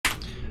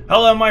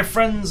Hello my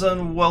friends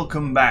and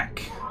welcome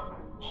back.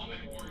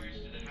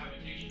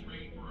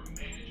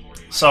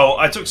 So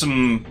I took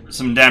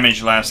some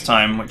damage last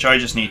time, which I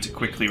just need to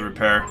quickly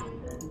repair.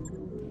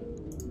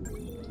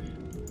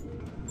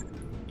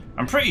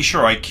 I'm pretty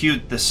sure I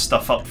queued this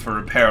stuff up for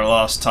repair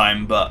last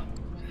time, but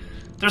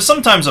there's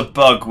sometimes a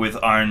bug with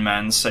Iron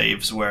Man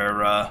saves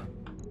where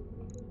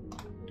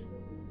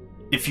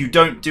if you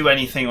don't do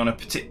anything on a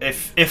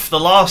if the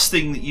last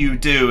thing that you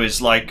do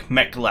is like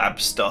mech lab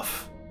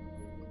stuff,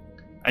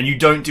 and you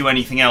don't do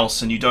anything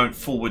else and you don't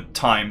forward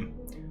time,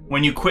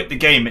 when you quit the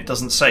game it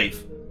doesn't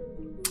save.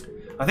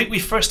 I think we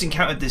first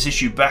encountered this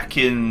issue back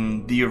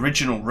in the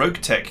original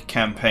Battletech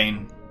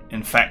campaign.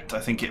 In fact, I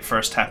think it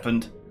first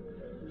happened.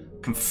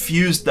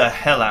 Confused the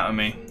hell out of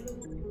me.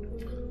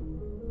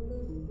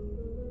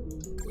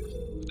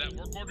 That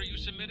work order you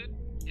submitted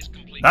is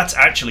complete. That's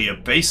actually a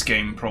base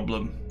game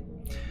problem.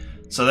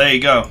 So there you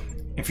go.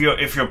 If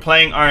you're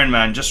playing Iron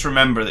Man, just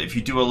remember that if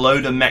you do a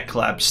load of mech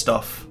lab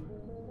stuff,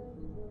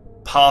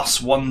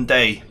 pass one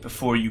day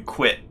before you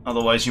quit.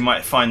 Otherwise you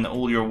might find that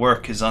all your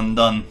work is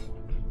undone.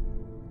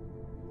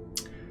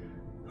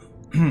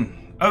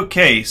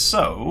 Okay,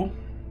 so...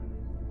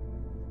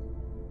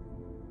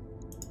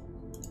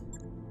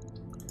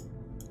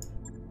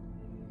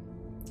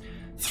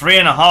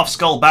 $3.5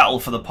 skull battle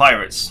for the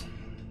pirates.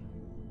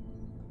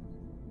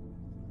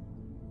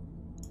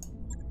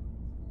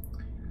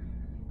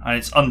 And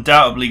it's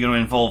undoubtedly going to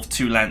involve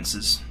 2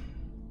 lances.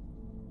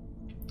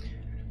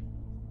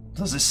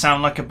 Does this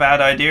sound like a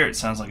bad idea? It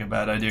sounds like a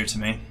bad idea to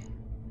me.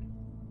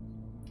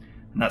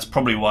 And that's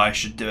probably why I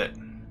should do it.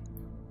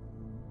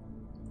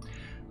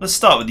 Let's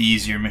start with the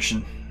easier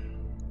mission.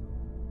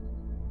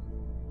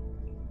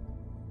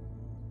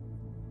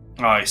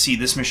 Oh, I see,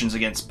 this mission's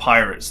against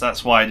pirates.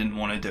 That's why I didn't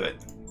want to do it.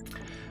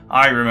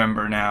 I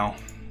remember now.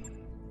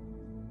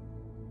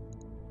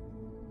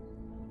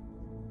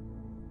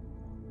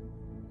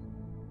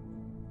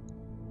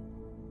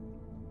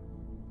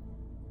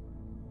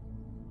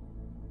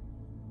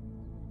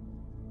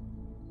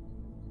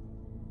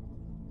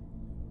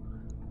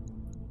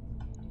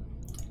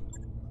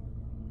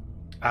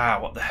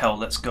 Ah, what the hell,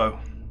 let's go.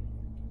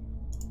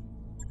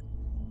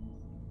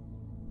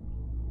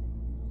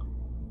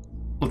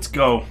 Let's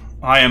go.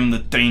 I am the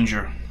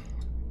danger.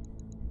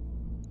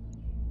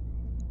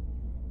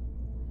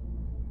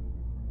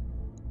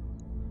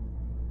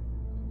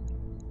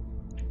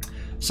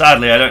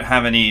 Sadly, I don't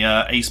have any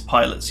ace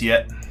pilots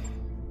yet.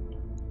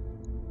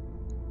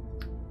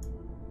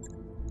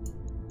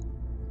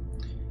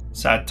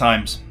 Sad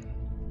times.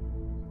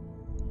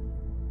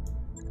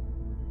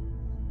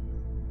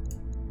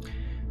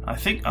 I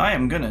think I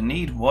am gonna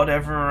need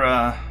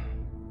whatever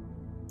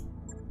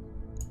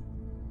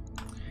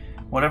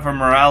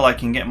morale I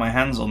can get my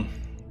hands on.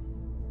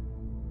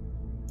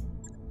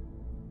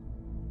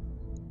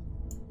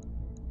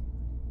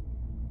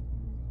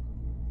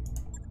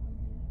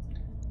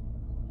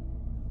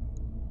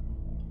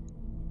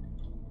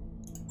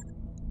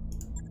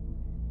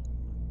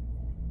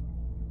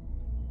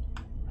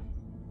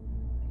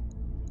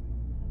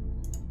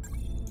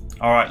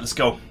 All right, let's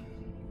go.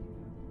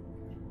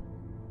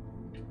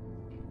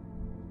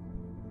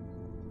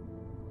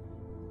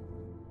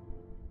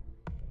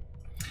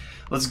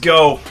 Let's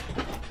go.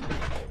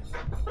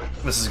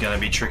 This is gonna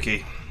be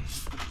tricky.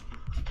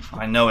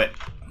 I know it.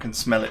 I can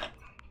smell it.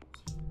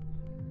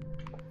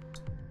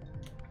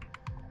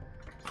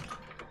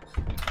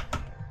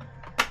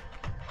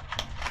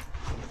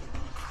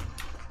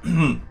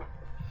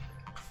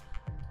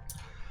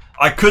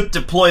 I could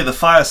deploy the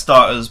fire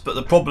starters, but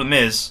the problem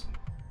is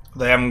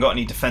they haven't got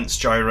any defense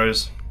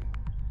gyros,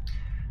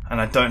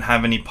 and I don't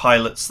have any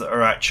pilots that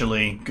are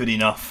actually good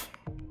enough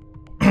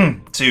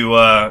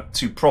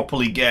to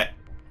properly get,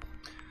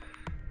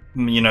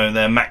 you know,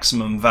 their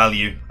maximum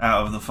value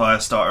out of the fire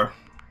starter.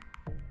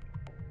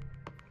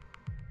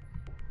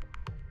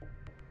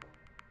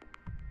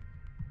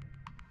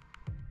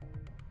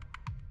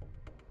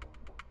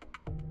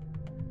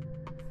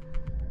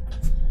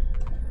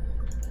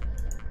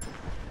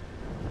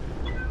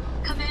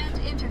 Command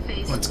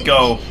interface. Let's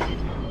go.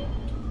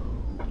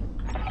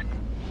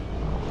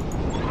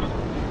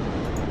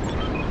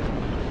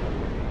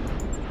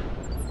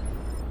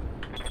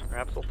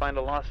 Perhaps we'll find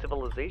a lost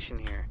civilization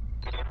here.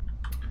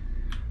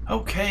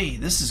 Okay,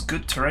 this is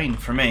good terrain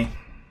for me.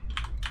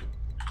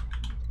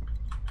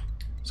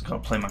 Just gotta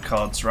play my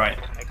cards right.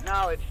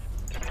 Acknowledged.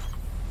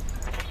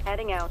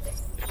 Heading out.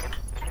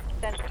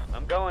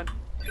 I'm going.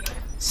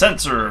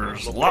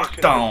 Sensors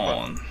locked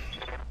on.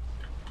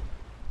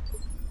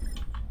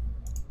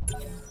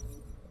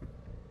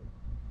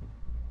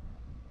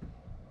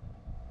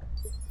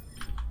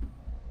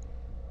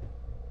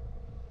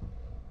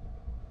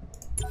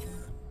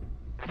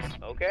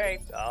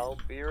 Okay, I'll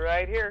be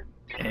right here.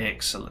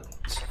 Excellent.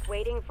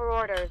 Waiting for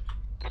orders.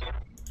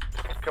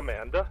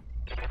 Commander.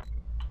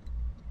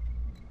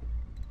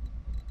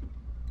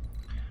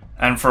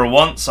 And for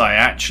once, I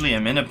actually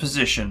am in a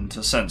position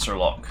to sensor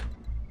lock.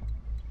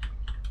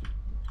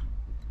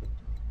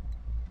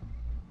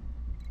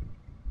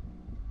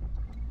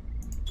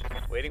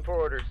 Waiting for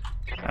orders.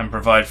 And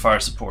provide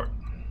fire support.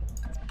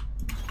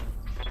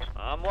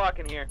 I'm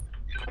walking here.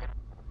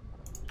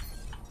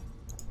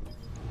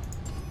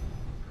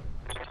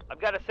 I've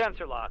got a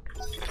sensor lock.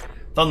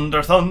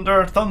 Thunder,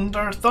 thunder,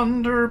 thunder,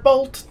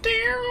 thunderbolt.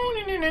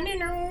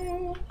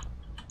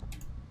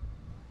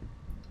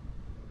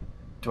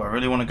 Do I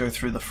really want to go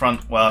through the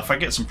front? Well, if I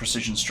get some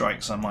precision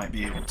strikes, I might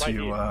be able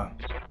to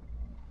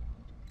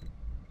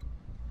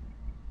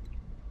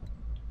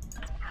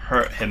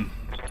hurt him.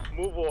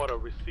 Move order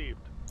received.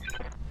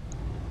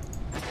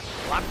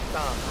 Locked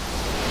down.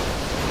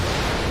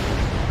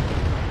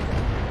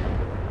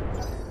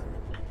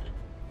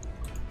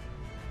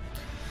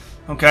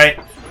 Okay,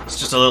 it's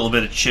just a little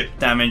bit of chip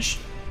damage.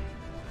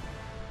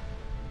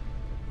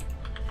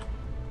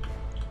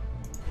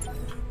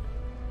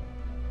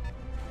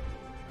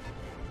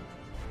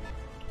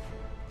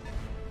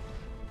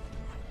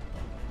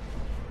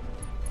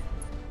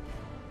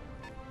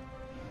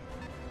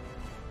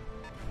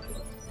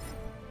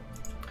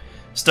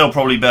 Still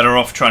probably better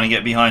off trying to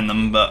get behind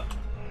them, but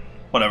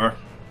whatever.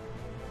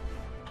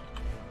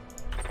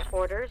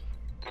 Orders.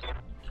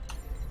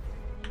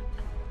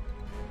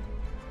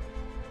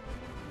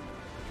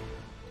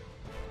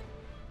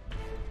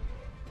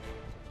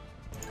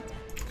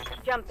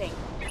 Jumping.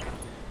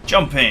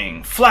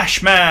 Jumping!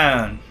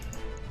 Flashman!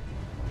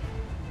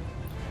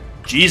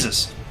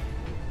 Jesus.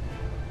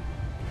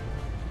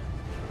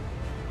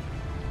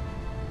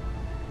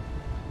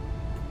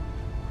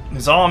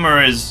 His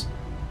armor is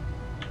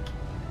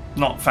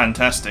not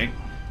fantastic.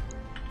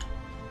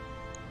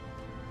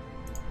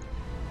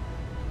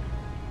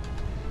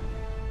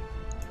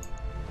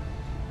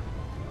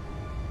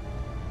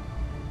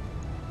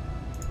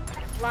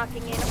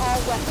 Locking in all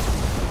weapons.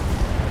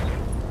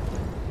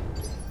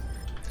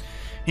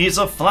 He's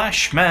a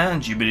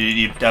flashman.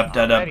 Jibbity dab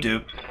da dab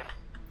doop.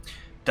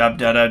 Dab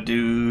da dab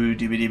doo.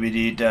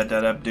 Dibbity da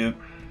da dab doop.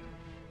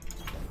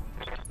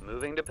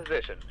 Moving to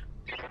position.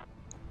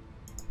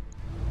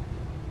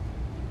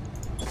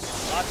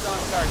 Locked on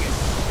target.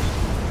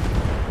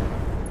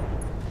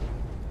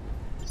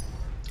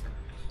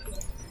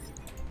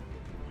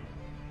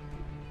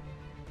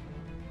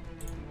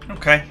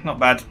 Okay, not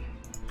bad.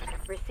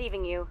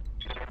 Receiving you.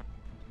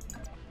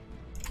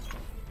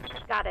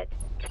 Got it.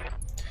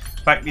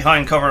 Back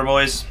behind cover,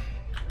 boys.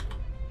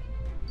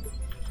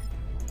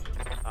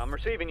 I'm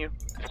receiving you.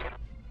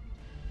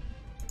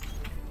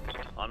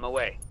 On my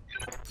way.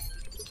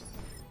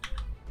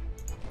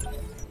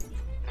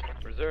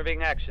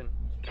 Reserving action.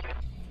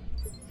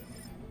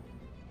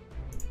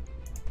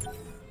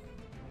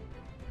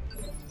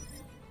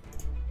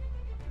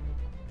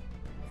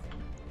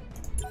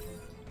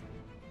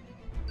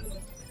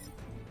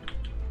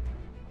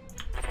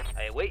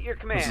 I await your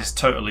command. This is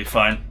totally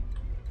fine.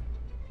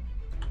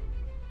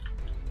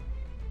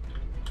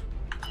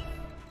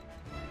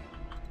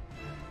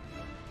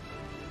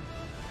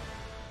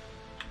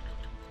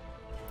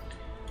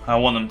 I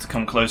want them to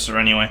come closer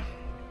anyway.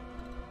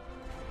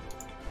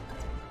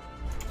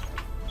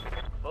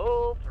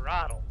 Full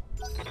throttle.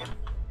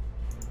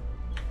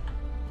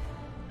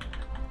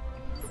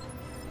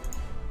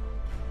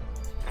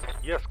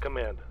 Yes,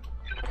 Commander.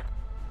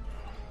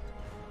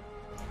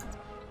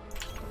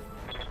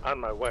 On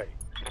my way.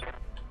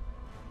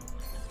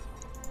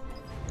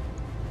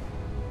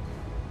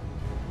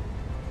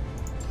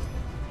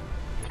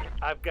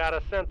 I've got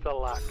a sensor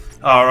lock.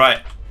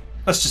 Alright.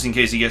 That's just in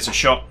case he gets a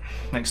shot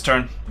next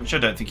turn, which I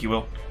don't think he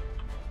will.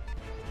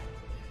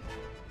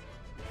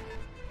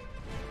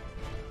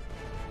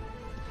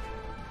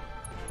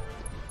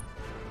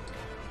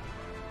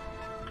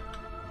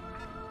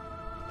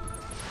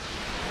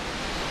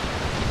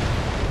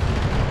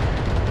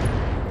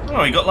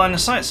 Oh, he got line of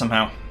sight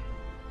somehow.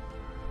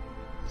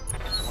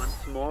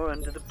 Once more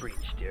under the breach,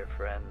 dear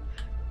friends.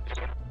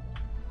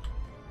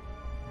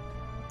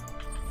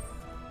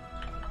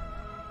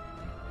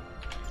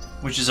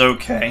 Which is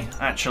okay,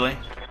 actually.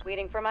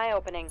 Waiting for my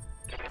opening.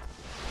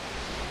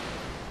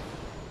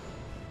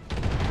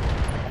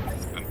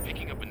 I'm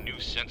picking up a new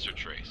sensor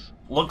trace.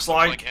 Looks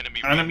like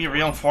enemy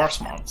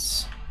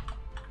reinforcements.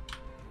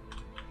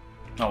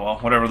 Oh well,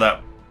 whatever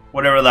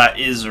that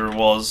is or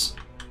was.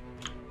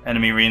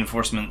 Enemy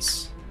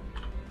reinforcements.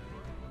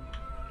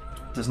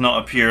 Does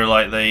not appear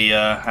like they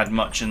had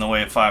much in the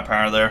way of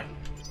firepower there.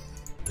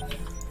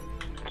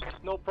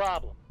 No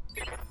problem.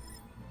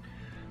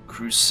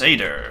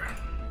 Crusader.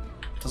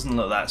 Doesn't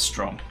look that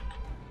strong.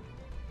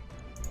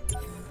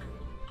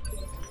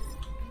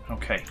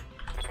 Okay.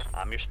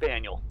 I'm your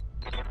spaniel.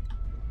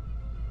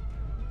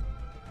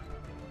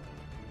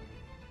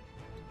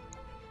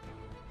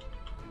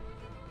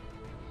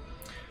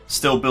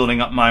 Still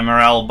building up my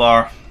morale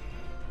bar.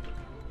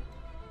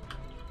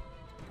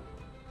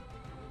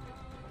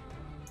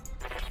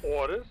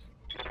 Orders.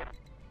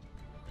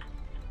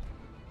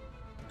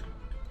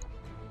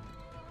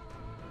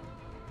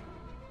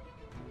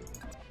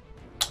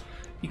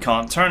 You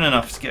can't turn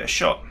enough to get a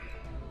shot.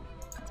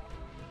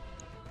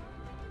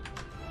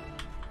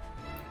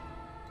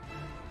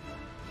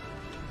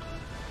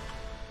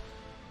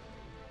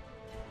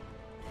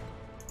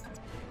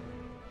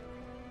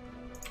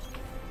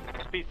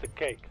 piece of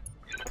cake.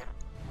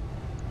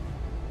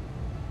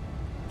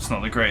 It's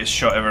not the greatest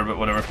shot ever, but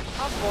whatever.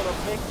 I'm gonna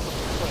make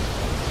some cake.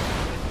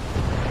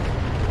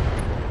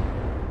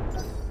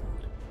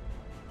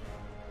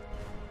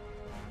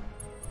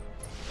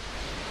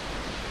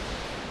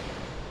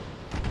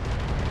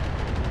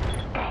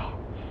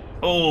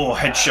 Oh,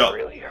 headshot.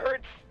 Really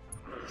hurts.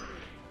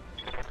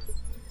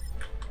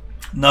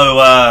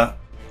 No,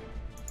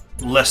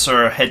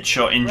 lesser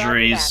headshot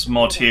injuries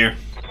mod here.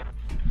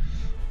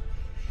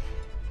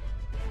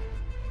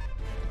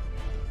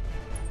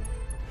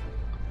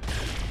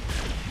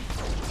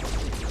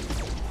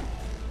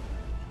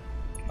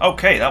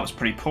 Okay, that was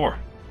pretty poor.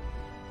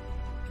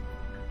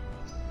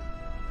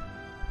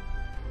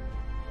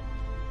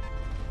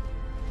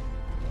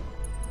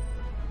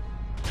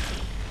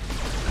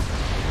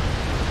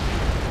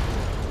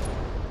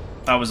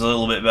 That was a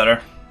little bit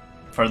better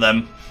for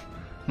them,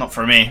 not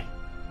for me.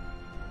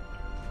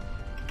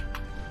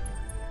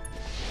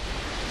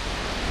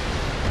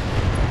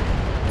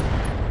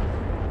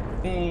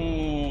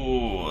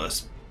 Ooh,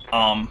 this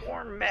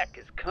Warren mech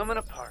is coming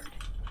apart.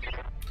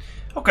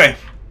 Okay,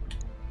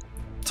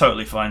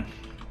 totally fine.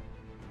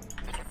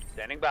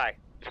 Standing by.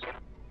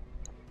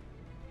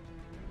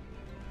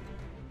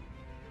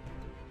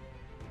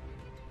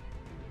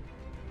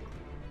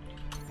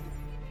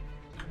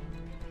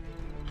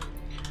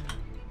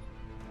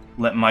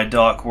 Let my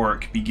dark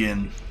work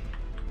begin.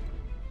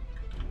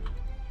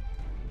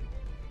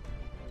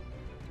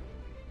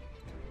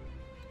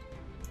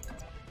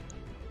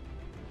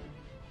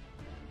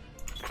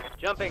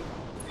 Jumping.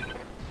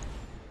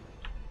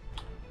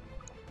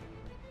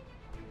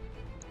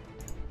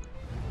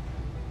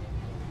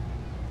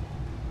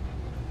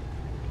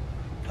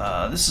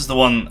 This is the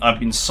one I've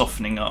been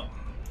softening up.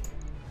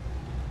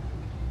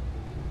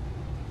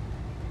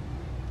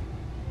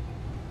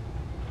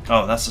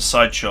 Oh, that's a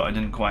side shot. I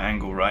didn't quite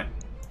angle right.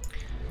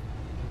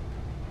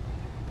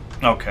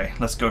 Okay,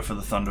 let's go for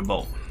the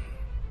Thunderbolt.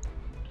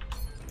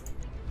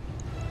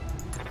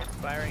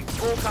 Firing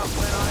full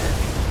complement on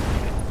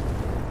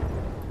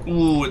it.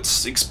 Ooh,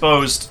 it's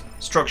exposed.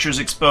 Structure's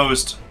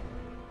exposed.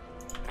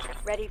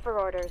 Ready for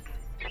orders.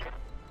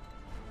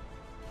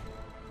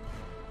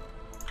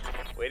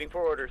 Waiting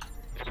for orders.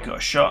 Got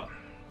a shot.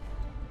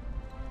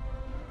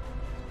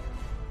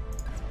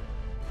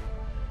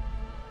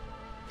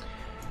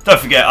 Don't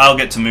forget, I'll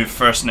get to move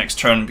first next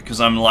turn because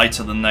I'm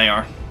lighter than they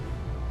are.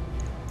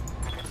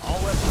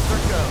 All weapons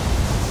are go.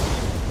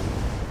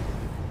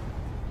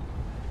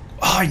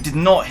 Oh, I did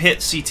not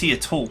hit CT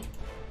at all.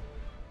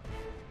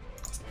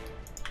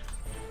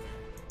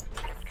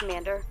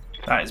 Commander.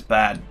 That is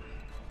bad.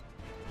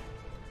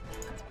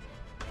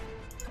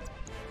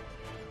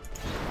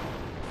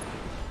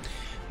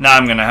 Now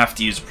I'm gonna have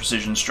to use a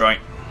precision strike.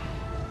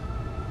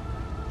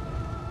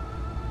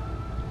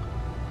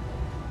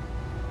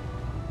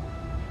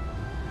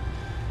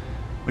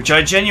 Which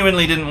I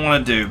genuinely didn't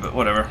want to do, but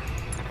whatever.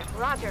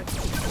 Roger.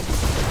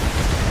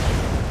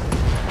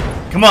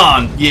 Come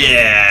on!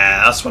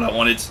 Yeah, that's what I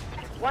wanted.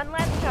 One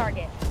less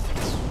target.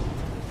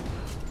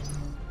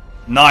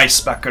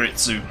 Nice,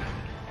 Bakaritsu.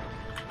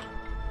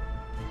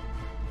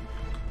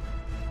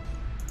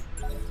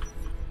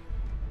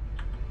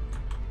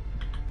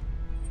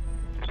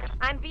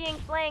 I'm being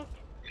flanked.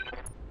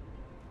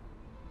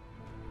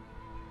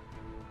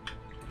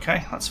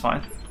 Okay, that's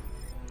fine.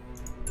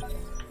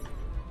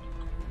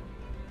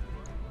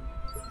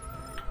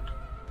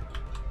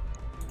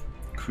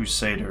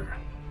 Crusader.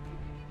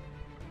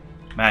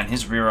 Man,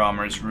 his rear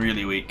armor is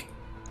really weak.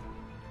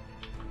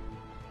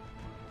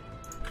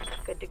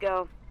 Good to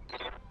go.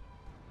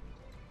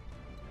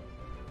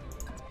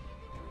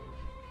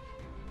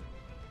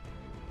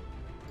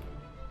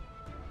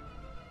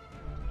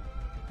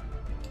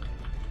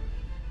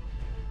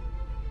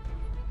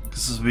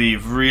 This will be a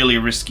really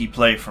risky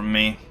play from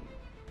me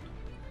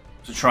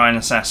to try and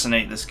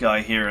assassinate this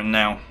guy here and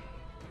now.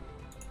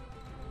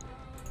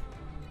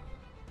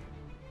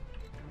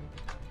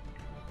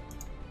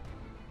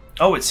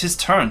 Oh, it's his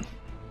turn.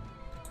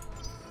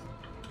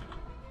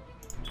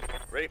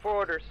 Ready for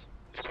orders.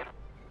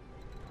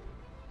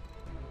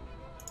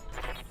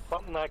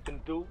 Something I can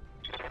do.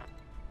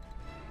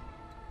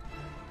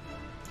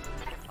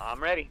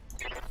 I'm ready.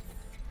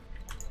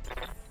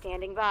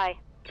 Standing by.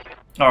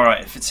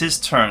 Alright, if it's his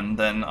turn,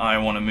 then I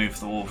want to move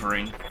the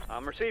Wolverine.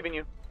 I'm receiving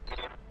you.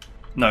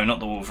 No, not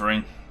the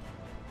Wolverine.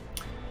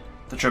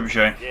 The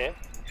Trebuchet. Yeah?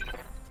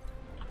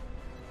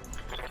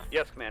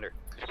 Yes, Commander.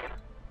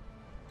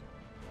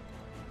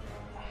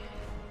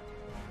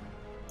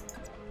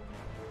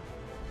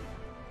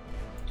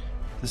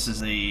 This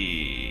is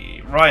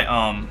the right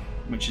arm,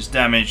 which is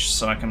damaged,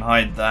 so I can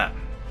hide that.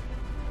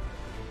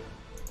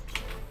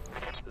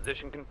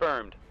 Position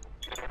confirmed.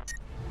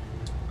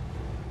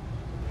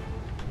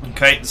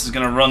 Okay, this is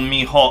gonna run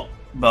me hot,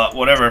 but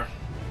whatever.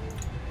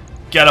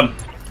 Get him.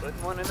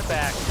 Putting one in the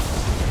back.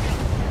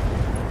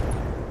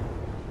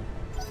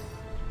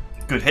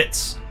 Good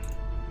hits.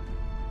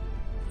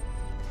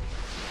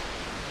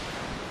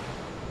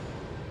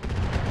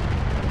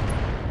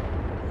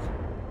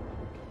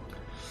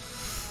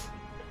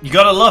 You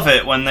gotta love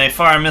it when they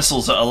fire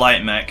missiles at a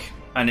light mech,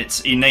 and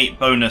its innate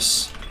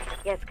bonus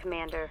Yes,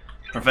 Commander.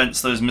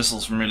 prevents those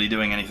missiles from really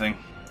doing anything.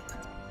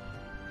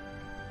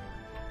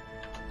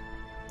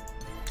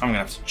 I'm gonna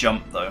have to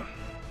jump though.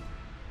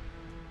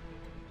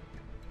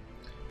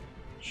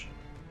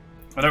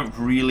 I don't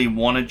really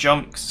want to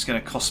jump because it's going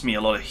to cost me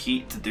a lot of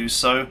heat to do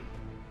so,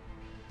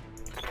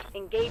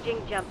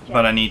 Engaging jump jet.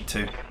 but I need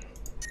to.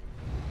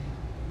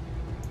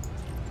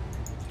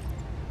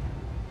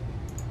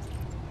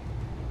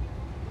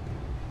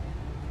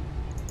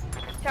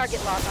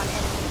 Target lock on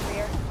enemy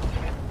rear.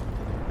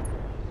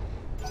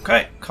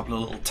 Okay, a couple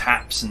of little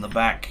taps in the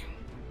back.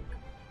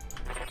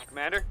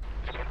 Commander?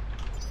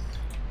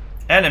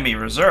 Enemy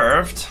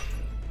reserved.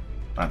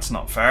 That's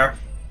not fair.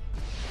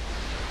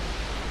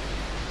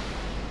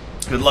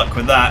 Good luck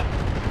with that.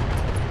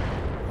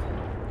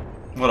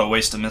 What a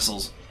waste of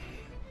missiles.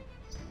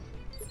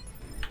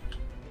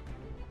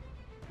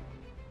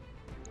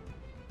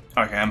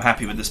 Okay, I'm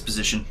happy with this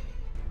position.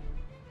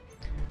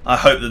 I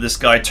hope that this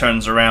guy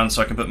turns around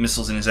so I can put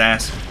missiles in his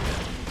ass.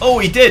 Oh,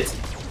 he did!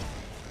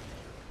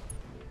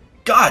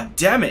 God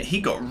damn it, he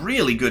got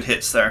really good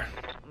hits there.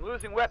 I'm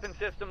losing weapon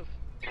systems.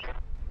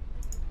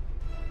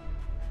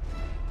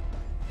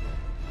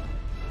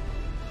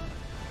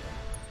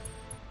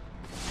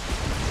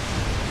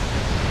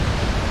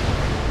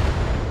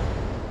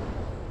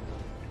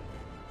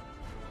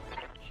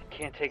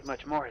 Can't take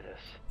much more of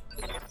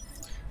this.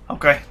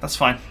 Okay, that's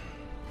fine.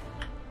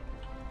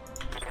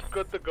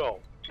 Good to go.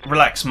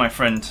 Relax, my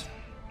friend.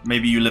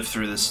 Maybe you live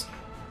through this.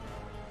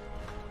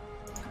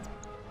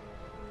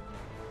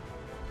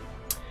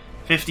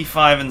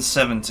 55 and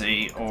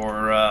 70,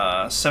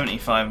 or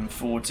 75 and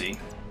 40.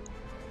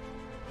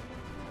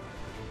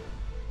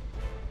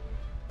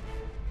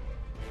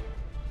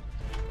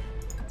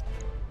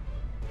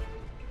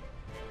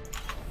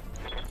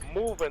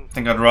 Moving. I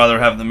think I'd rather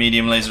have the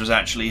medium lasers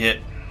actually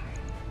hit.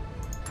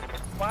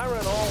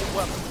 Firing all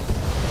weapons.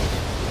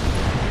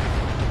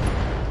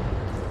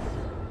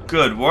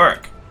 Good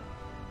work.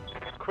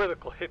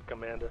 Critical hit,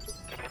 Commander.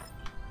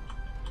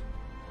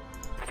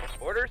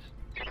 Orders?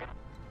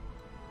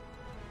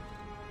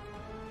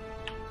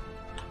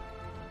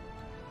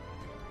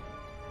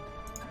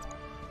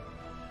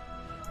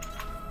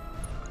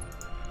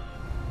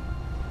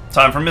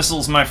 Time for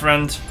missiles, my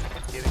friend.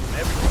 Giving them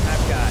everything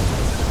I've got.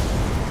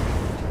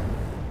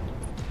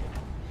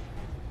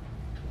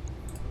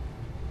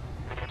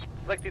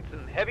 Inflicted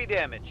some heavy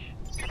damage.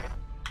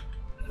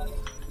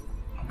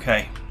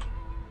 Okay.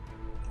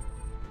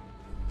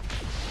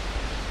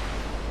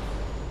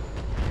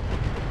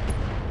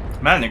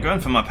 Man, they're going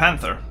for my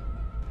Panther.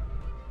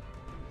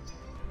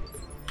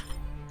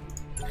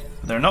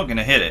 They're not going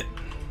to hit it.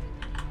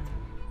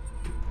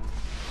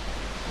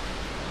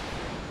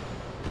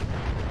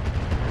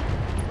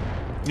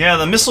 Yeah,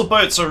 the missile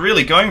boats are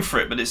really going for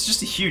it, but it's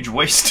just a huge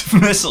waste of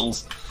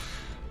missiles.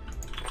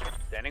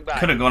 Standing by.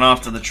 Could have gone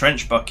after the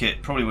trench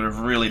bucket. Probably would have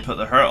really put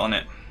the hurt on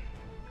it.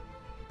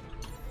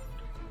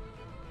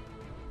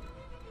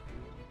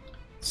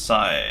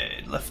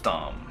 Side, left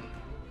arm.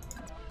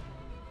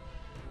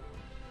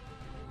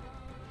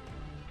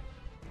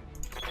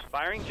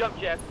 Firing jump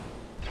jets.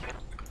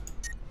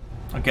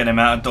 I'll get him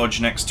out of dodge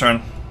next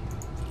turn.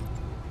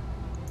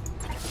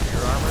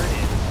 Rear armor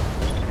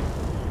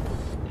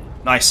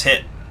in. Nice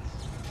hit.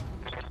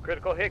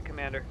 Critical hit,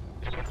 Commander.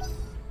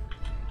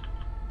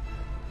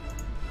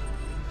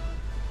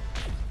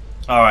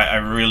 Alright, I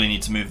really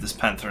need to move this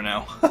Panther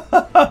now.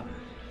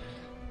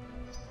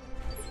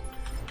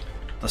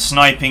 The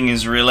sniping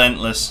is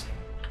relentless.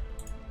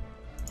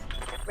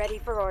 Ready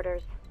for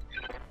orders.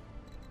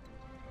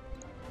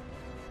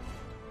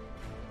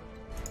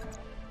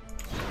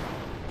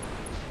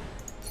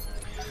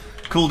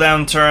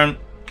 Cooldown turn,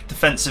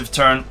 defensive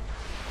turn.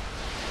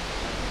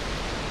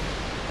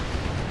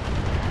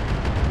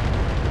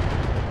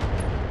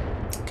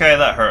 Okay,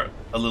 that hurt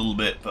a little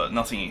bit, but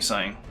nothing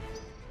exciting.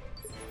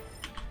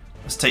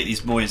 Let's take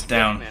these boys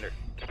down. Commander.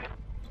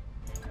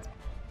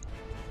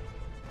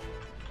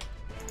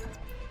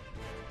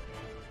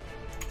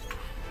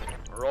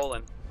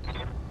 Rolling.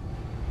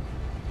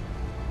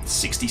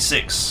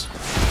 66.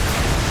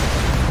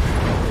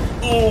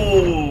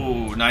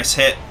 Oh, nice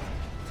hit.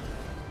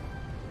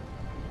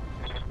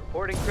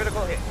 Reporting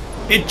critical hit.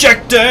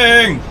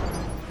 Ejecting!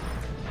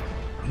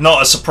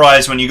 Not a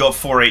surprise when you got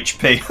 4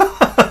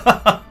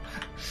 HP.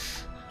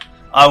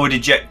 I would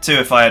eject too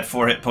if I had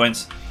 4 hit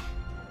points.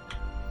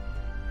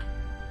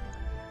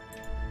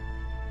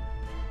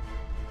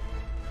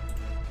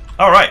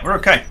 Alright, we're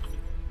okay.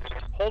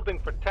 Holding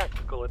for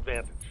tactical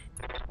advantage.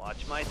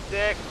 Watch my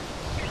 6.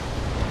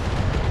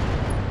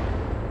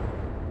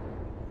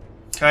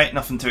 Okay,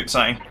 nothing too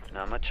exciting.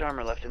 Not much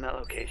armor left in that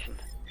location.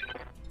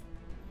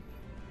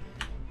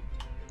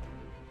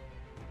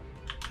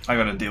 I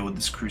gotta deal with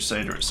this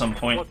Crusader at some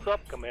point. What's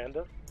up,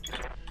 Commander?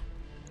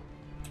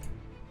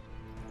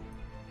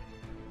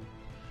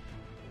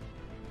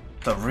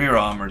 The rear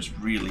armor's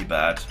really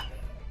bad.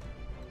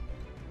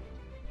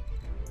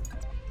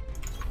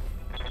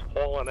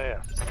 Hauling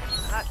ass.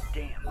 Hot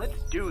damn,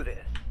 let's do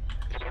this.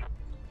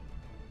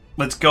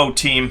 Let's go,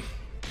 team.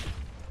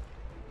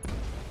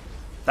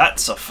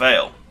 That's a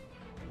fail.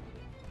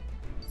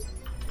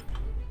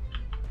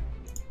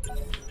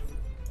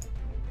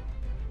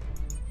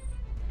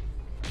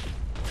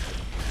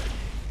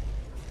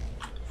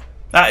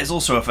 That is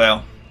also a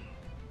fail.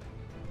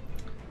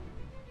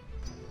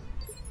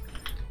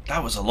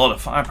 That was a lot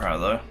of firepower,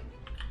 though.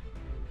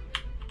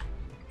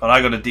 But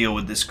I gotta deal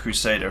with this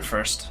Crusader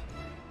first.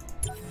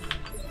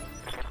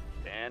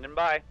 Standing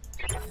by.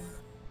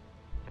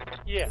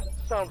 Yeah,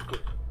 sounds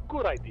good.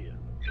 Good idea.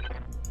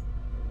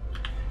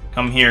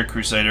 Come here,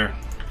 Crusader.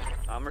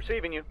 I'm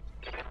receiving you.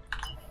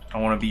 I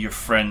want to be your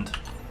friend.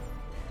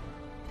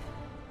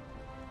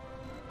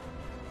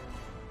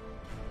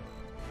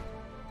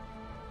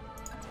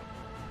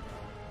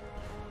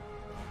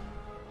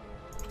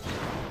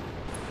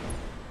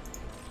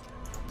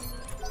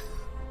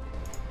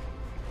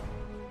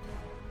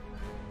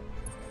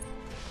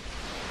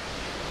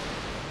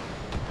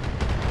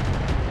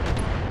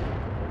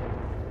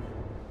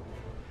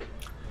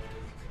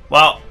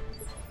 Well,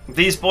 if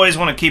these boys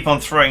want to keep on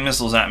throwing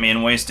missiles at me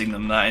and wasting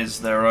them, that is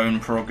their own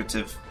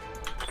prerogative.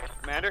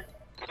 Commander?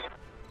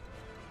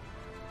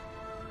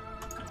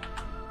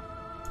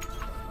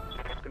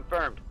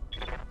 Confirmed.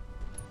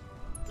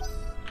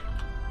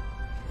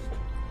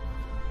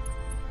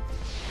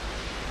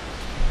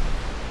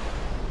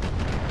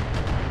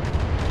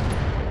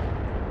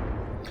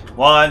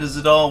 Why does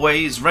it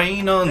always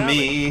rain on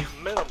me?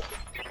 Minimal.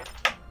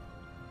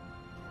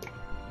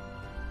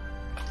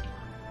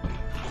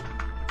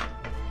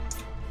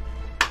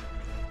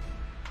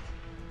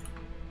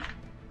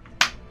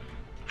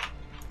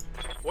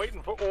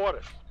 Waiting for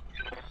orders.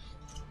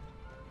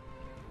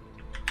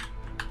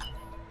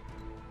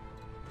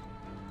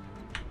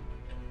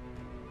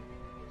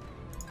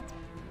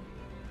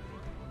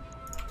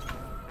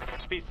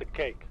 Piece of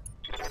cake.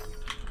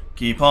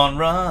 Keep on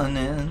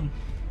running.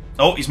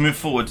 Oh, he's moved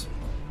forward.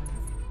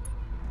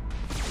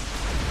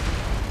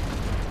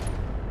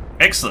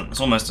 Excellent.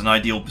 It's almost an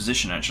ideal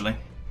position, actually.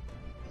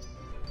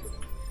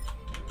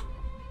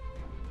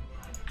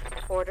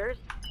 Orders.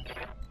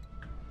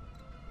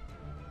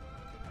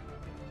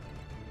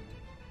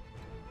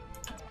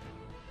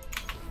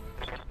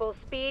 Full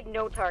speed,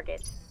 no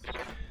target.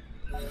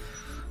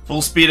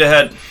 Full speed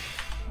ahead.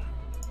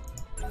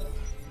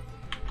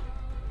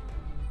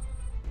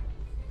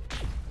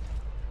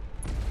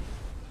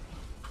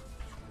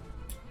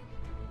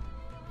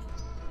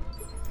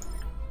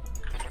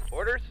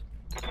 Orders?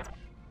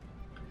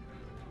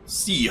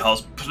 See how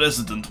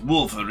President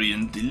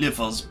Wolverine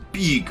delivers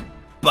big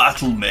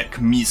Battletech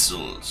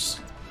missiles.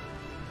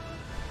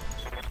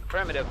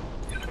 Affirmative.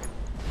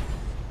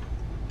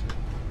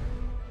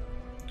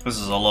 This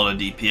is a lot of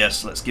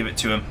DPS. Let's give it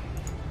to him.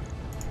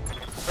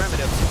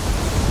 Affirmative.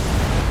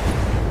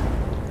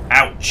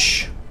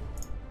 Ouch.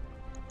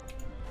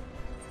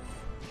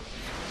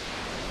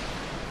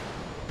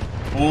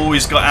 Oh,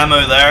 he's got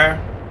ammo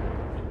there.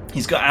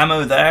 He's got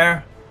ammo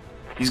there.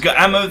 He's got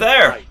ammo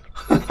there.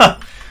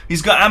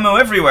 He's got ammo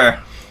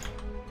everywhere.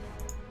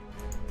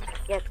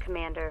 Yes,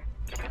 Commander.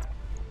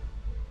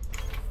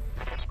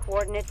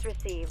 Coordinates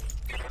received.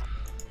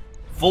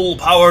 Full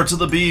power to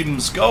the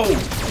beams. Go.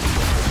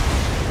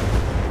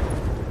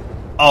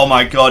 Oh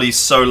my god, he's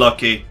so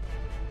lucky.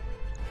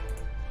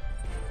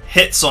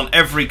 Hits on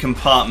every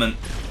compartment.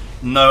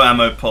 No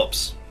ammo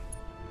pops.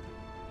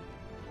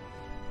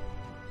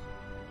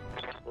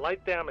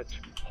 Light damage.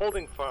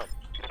 Holding firm.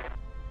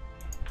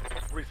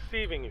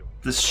 Receiving you.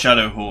 This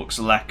Shadowhawk's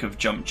lack of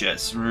jump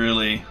jets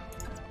really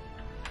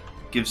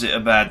gives it a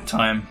bad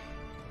time.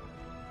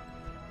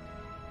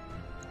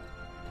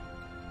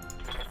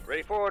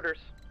 Ready for orders.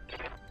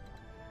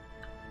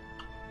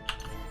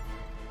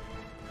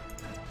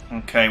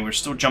 Okay, we're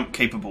still jump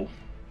capable.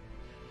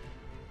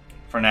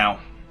 For now.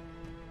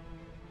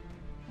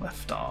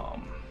 Left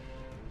arm.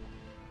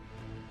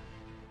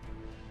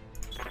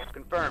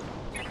 Confirmed.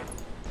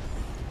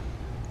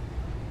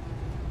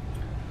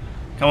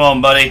 Come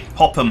on, buddy.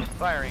 Pop him.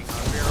 Firing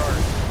on rear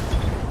orders.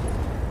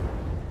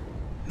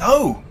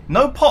 No!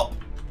 No pop!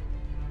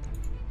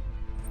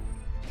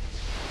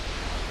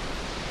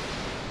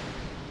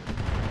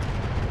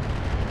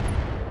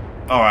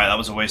 Alright, that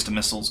was a waste of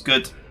missiles.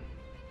 Good.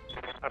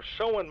 I'm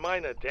showing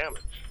minor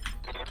damage.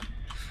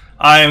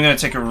 I am going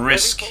to take a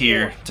risk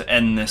here to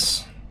end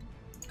this.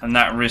 And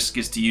that risk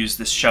is to use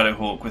this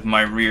Shadowhawk with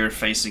my rear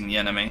facing the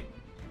enemy.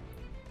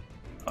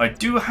 I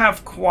do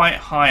have quite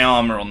high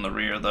armor on the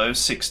rear though,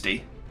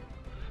 60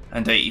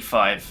 and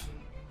 85.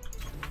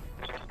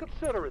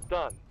 Consider it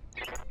done.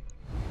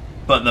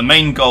 But the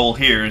main goal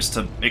here is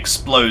to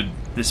explode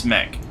this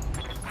mech.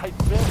 I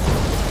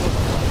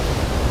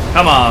bet.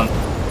 Come on!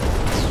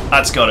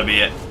 That's gotta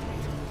be it.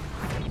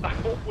 I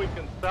hope we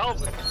can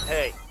salvage it.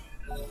 Hey,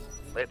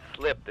 let's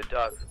slip the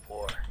dogs of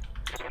war.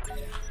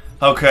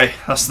 Okay,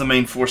 that's the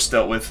main force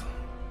dealt with.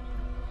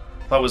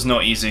 That was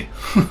not easy.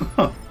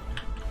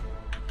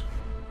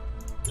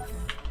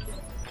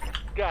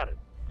 Got it.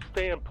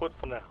 Stay in put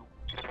for now.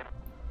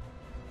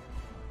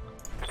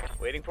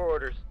 Waiting for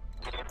orders.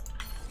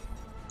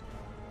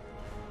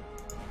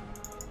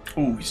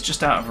 Ooh, he's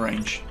just out of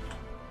range.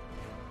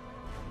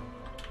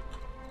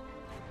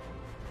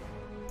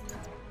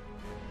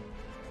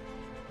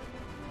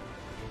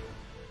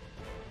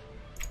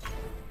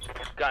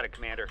 Got it,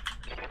 Commander.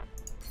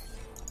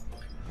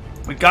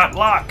 We got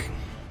lock!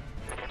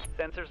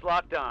 Sensors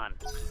locked on.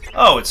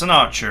 Oh, it's an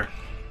archer.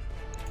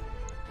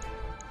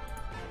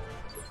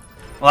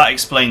 Well, that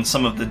explains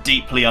some of the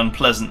deeply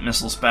unpleasant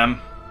missile spam.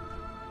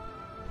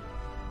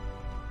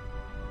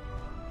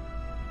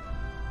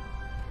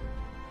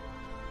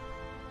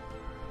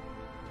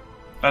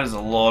 That is a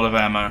lot of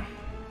ammo.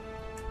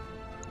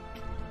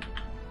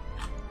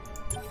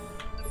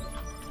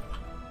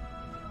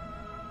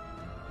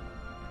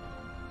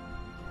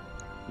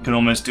 You can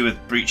almost do a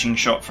breaching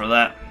shot for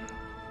that.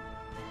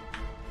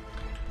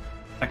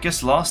 I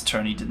guess last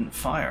turn he didn't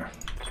fire.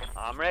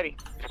 I'm ready.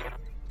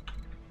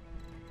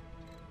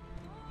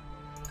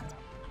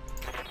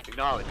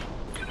 Acknowledge.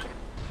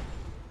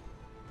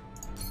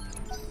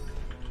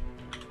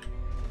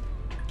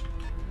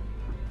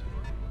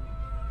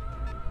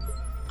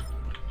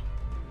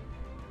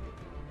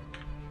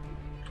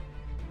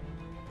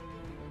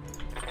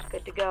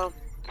 Good to go.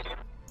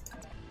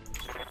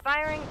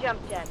 Firing jump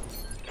jet.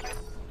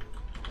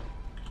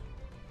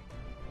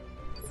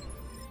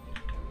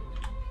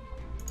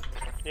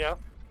 Yeah?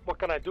 What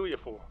can I do you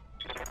for?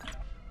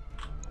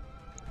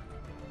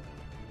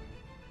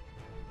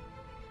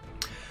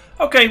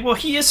 Okay, well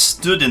he is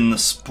stood in the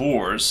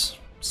spores,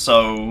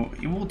 so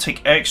he will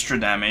take extra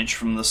damage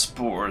from the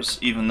spores,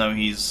 even though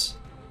he's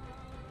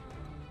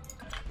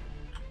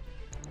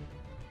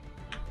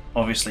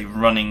obviously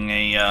running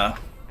a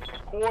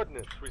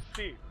Coordinates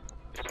received.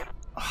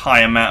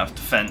 high amount of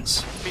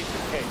defense. Piece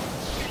of cake.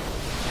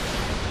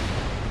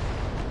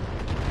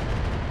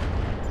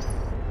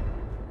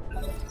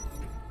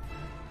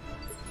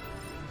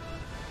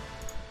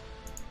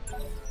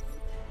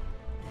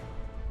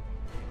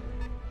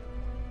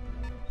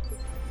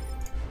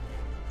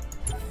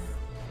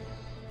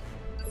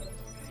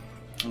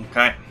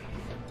 Okay.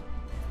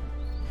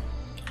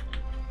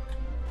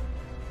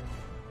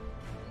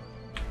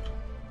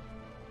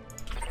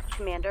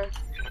 Commander.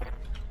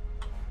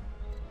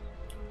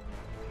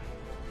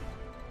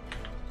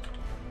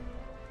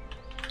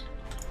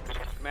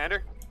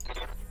 Commander?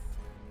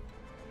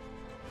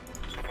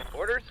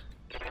 Orders?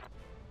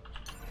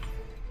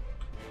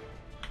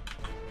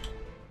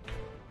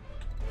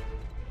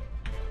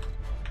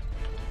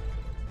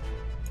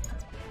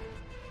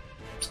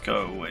 Let's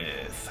go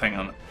with... hang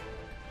on.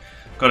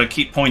 Gotta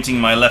keep pointing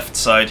my left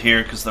side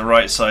here because the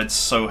right side's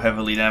so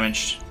heavily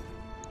damaged.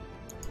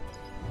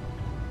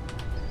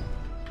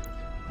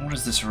 What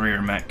is this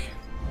rear mech?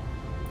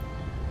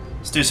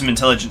 Let's do some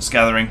intelligence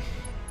gathering.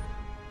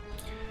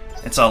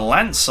 It's a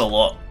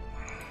Lancelot.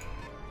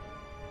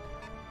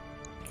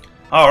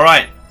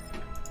 Alright.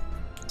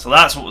 So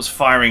that's what was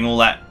firing all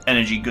that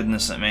energy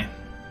goodness at me.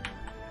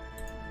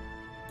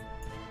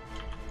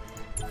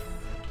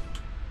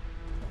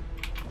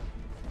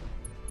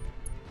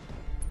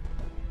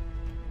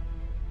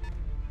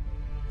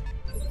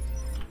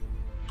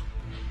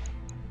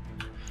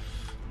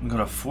 We've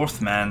got a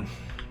fourth man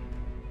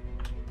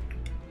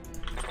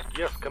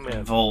Yes, Commander.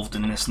 involved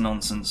in this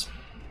nonsense.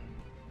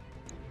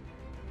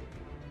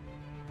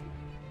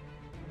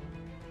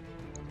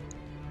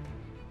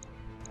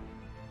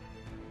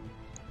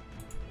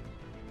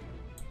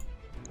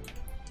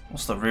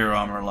 What's the rear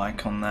armor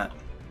like on that?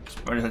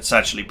 It's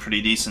actually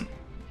pretty decent.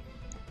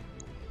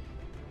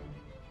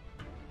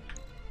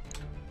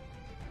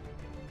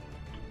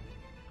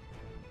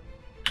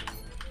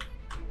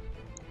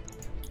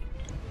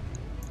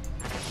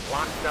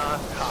 Locked on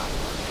hot.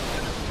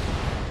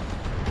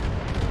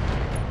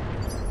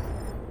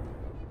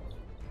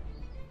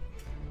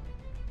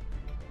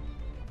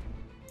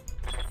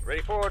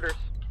 Ready for orders.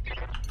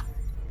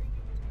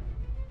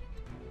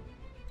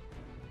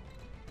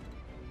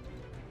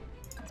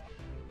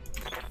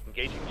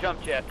 Engaging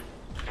jump jet.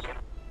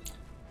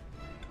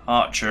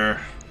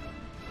 Archer.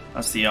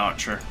 That's the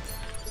archer.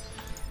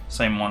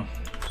 Same one.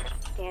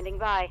 Standing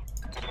by.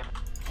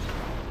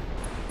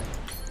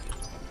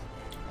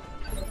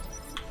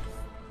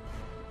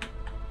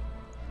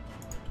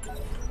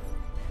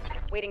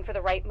 Waiting for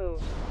the right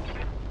move.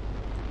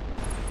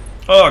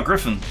 Oh, a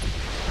Griffin.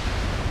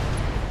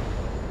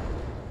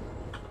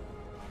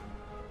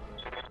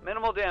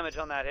 Minimal damage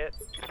on that hit.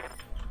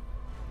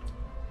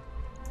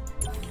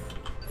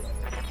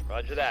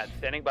 Roger that.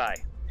 Standing by.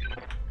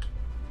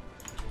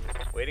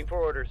 Waiting for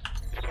orders.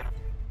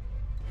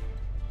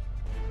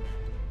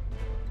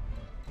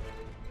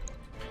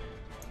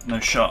 No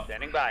shot.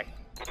 Standing by.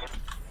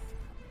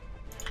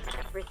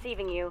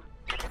 Receiving you.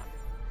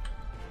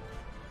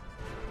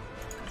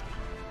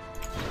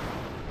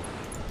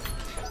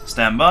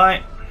 Stand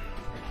by.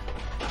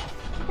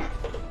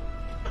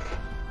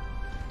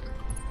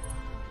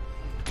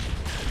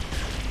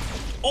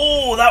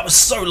 Oh, that was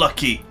so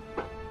lucky.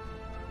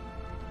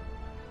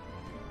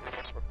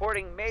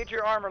 Reporting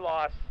major armor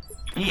loss.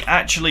 He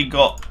actually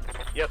got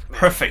Yes, Commander.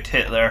 perfect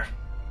hit there.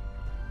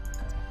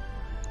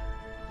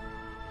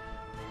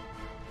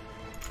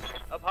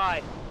 Up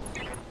high.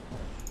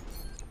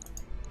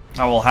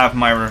 I will have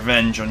my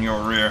revenge on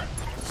your rear.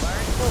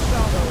 Firing full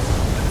salvo.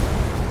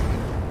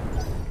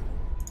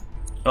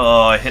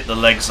 Oh, I hit the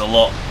legs a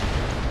lot.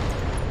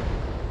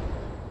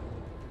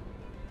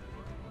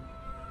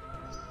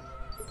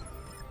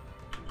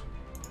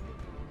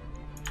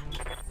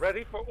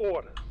 Ready for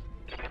orders.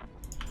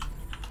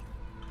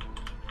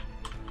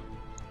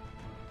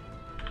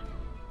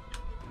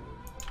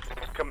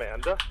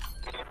 Commander.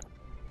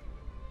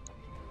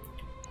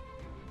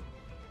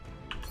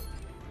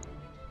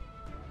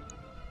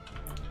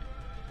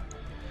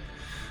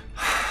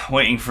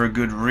 Waiting for a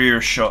good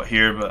rear shot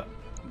here, but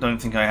don't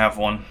think I have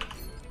one.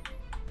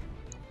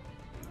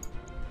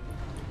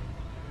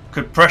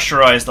 Could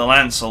pressurize the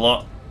lance a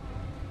lot.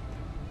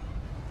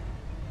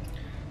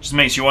 Just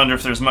makes you wonder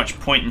if there's much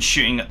point in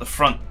shooting at the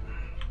front.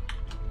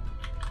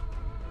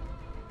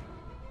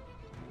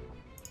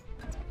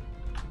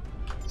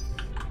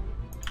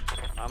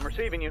 I'm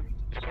receiving you.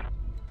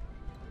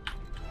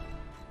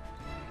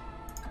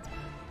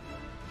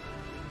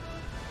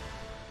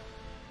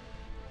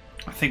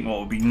 I think what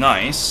would be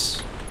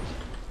nice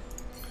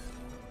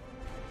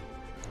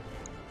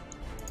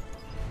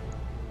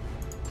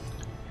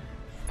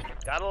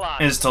Got a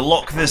lot. is to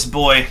lock this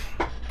boy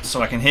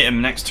so I can hit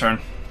him next turn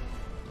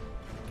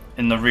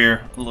in the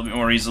rear a little bit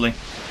more easily.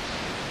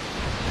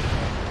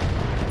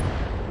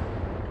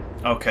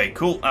 Okay,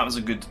 cool. That was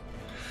a good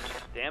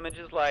Damage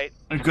is light.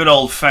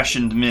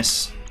 old-fashioned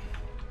miss.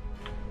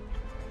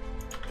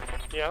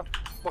 Yeah?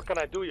 What can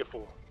I do you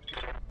for?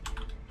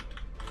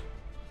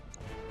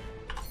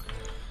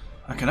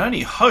 I can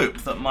only hope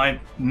that my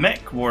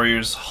mech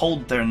warriors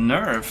hold their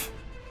nerve.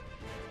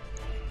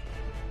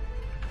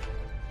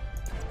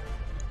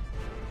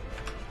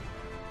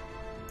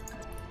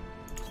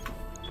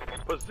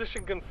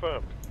 Position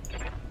confirmed.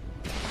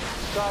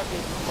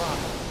 Target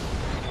marked.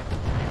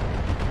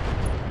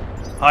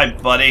 Hi,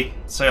 buddy.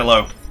 Say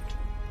hello.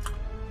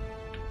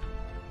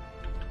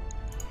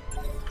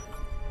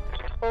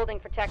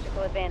 Holding for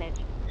tactical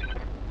advantage.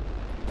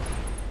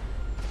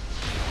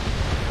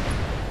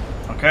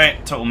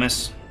 Okay, total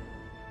miss.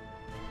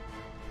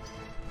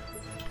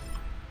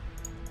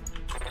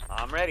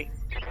 I'm ready.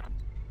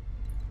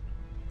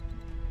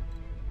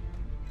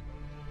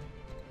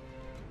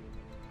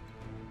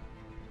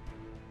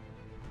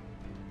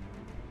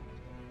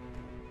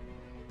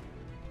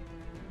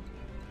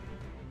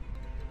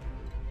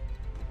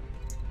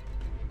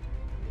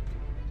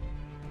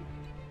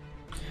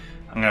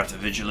 I'm gonna have to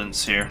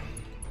vigilance here.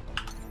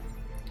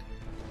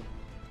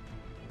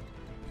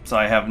 So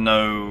I have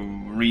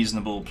no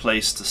reasonable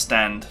place to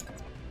stand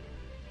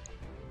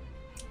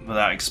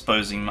without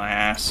exposing my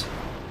ass.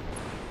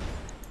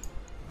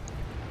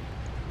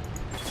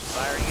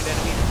 Firing at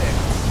enemy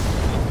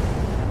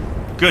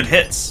 6. Good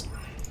hits.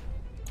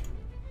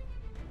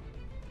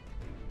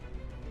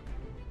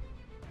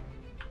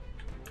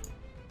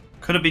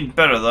 Could have been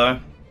better though.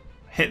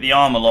 Hit the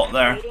arm a lot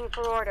there. Waiting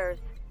for orders.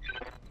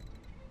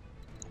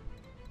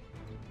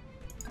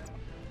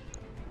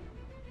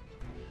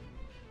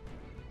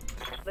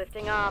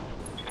 Lifting off.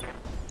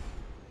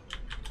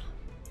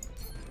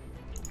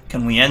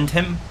 Can we end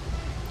him?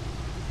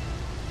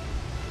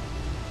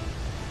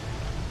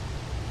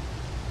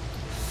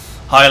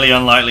 Highly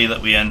unlikely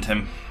that we end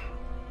him,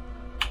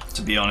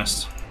 to be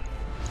honest.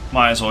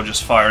 Might as well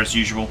just fire as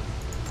usual.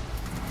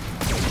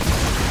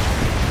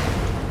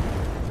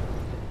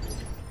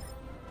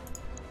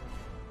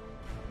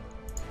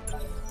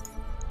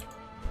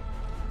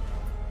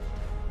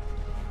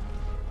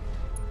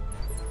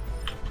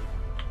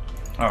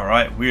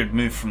 Alright, weird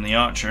move from the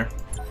archer.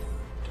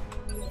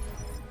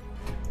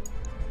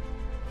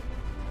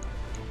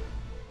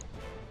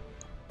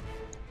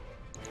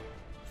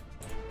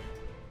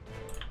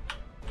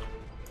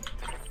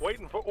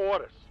 Waiting for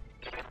orders.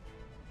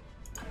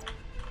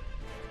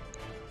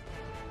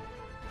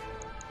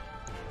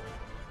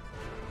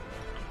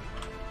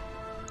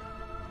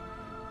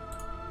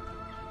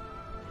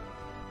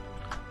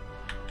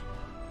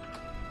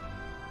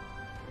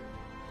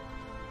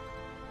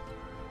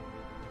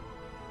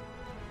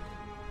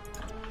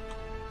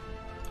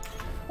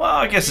 Well,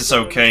 I guess it's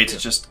okay to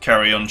just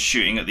carry on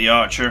shooting at the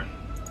archer.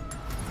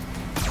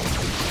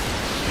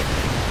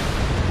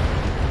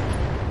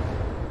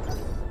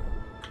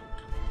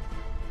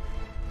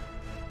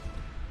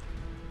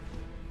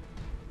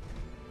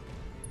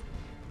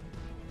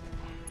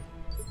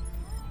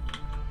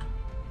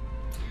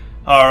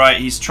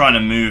 Alright, he's trying to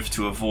move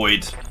to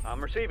avoid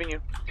I'm receiving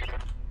you.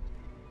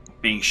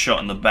 being shot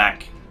in the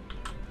back.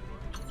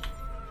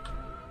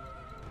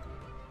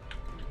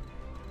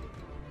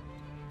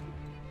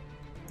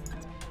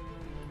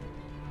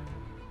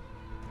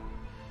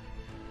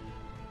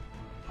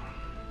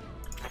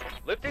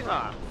 Lifting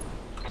off.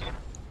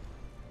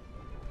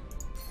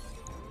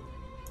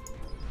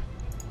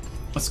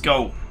 Let's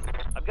go.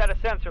 I've got a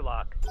sensor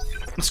lock.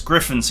 This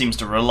Griffin seems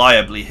to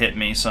reliably hit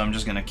me, so I'm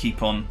just going to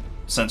keep on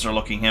sensor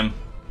locking him.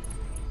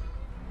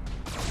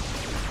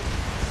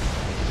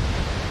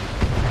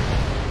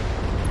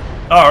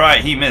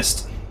 Alright, he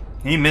missed.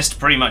 He missed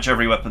pretty much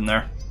every weapon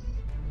there.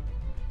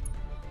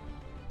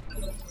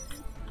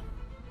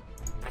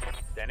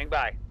 Standing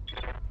by.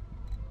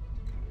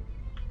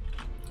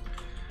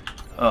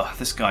 Ugh,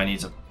 this guy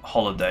needs a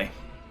holiday.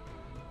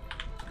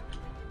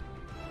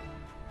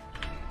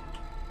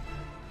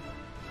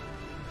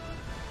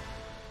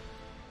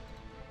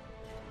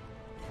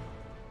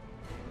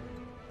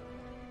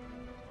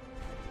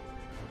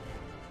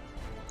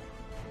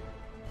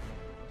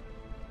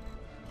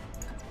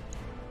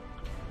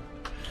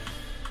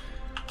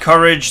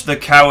 Courage the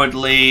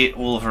Cowardly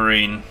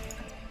Wolverine.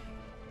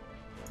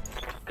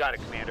 Got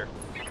it, Commander.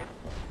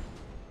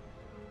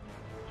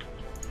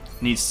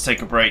 Needs to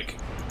take a break.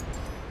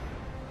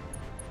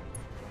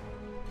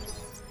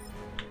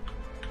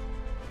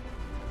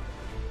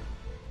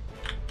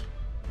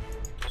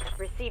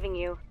 Receiving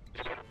you.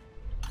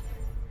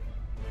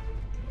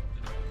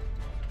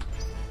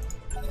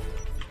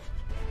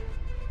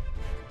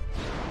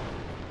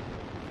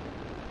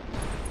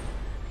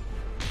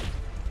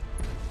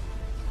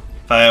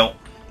 Fail.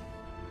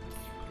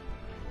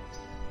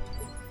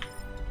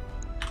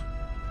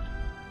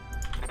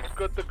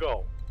 Good to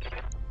go.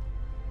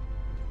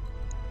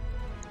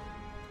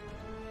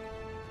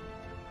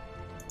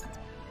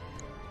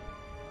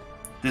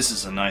 This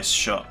is a nice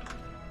shot.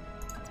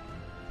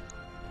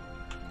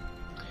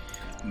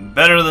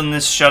 Better than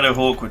this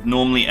Shadowhawk would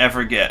normally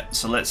ever get,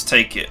 so let's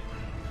take it.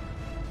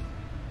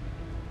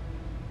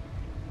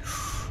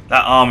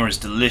 That armor is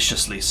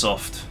deliciously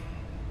soft.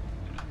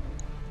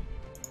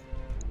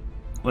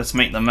 Let's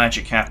make the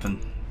magic happen.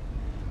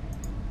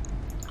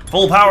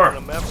 Full power!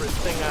 Remember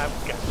everything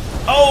I've got.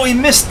 Oh, he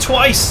missed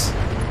twice!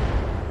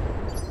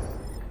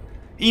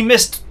 He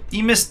missed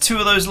two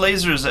of those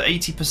lasers at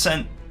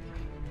 80%.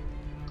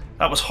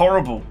 That was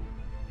horrible.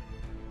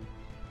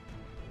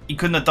 He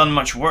couldn't have done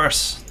much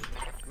worse.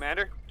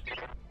 Commander?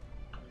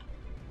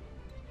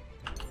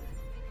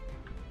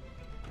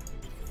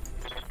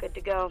 Good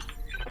to go.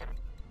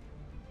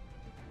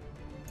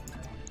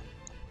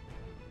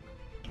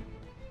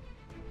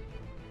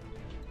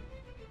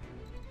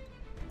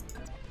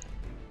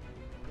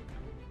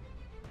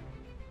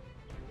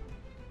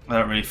 I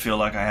don't really feel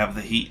like I have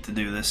the heat to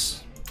do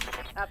this.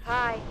 Up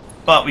high.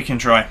 But we can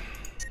try.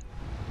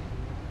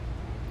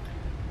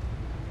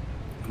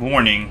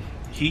 Warning.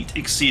 Heat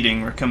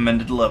exceeding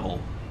recommended level.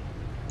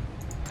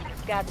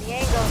 Got the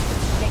angle.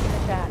 Taking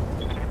the shot.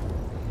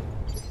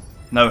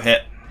 No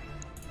hit.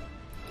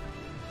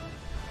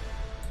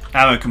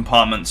 Ammo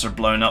compartments are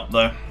blown up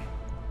though.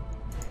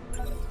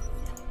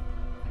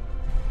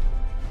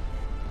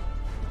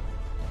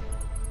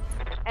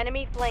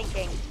 Enemy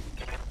flanking.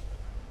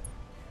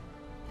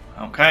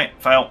 Okay,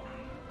 fail.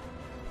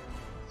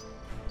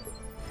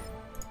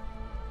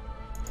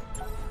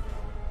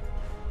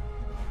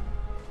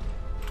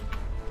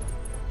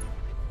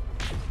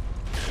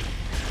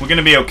 We're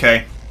gonna be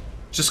okay.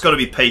 Just gotta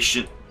be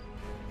patient.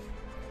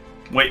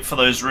 Wait for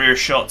those rear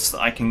shots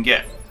that I can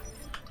get.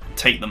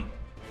 Take them.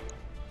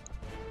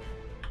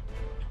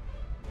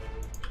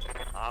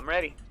 I'm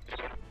ready.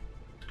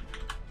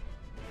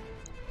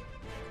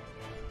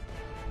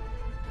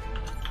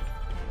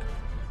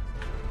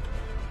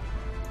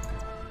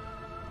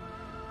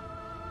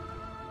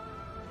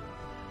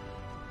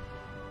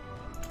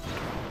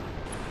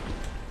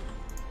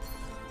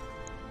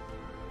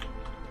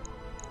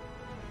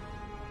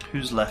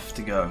 Who's left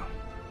to go?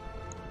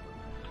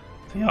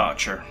 The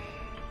archer.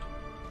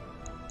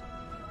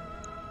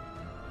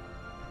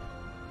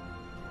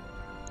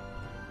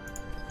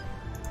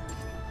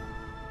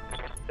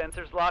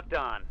 Sensors locked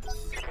on.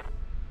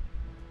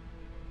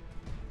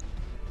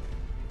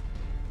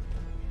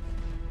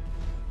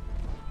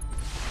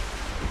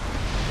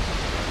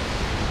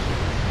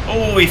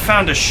 Oh, he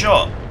found a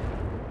shot.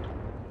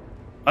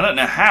 I don't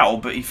know how,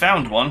 but he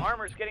found one.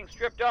 Armor's getting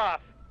stripped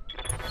off.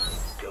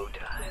 Go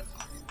time.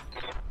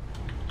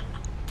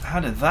 How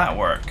did that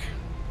work?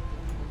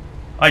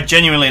 I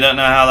genuinely don't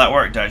know how that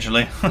worked,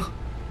 actually.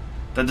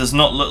 That does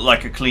not look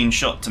like a clean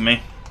shot to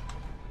me.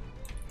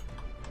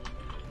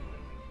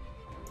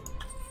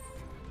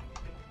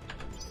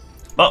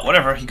 But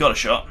whatever, he got a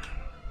shot.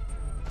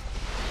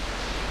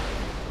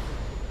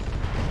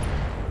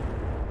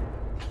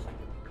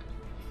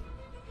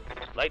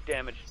 Light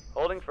damage.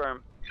 Holding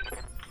firm.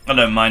 I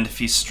don't mind if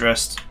he's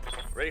stressed.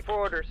 Ready for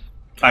orders.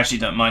 I actually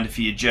don't mind if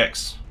he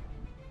ejects.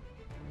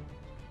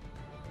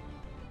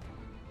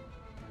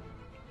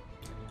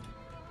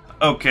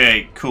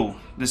 Okay, cool.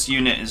 This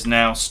unit is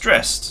now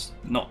stressed,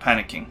 not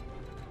panicking.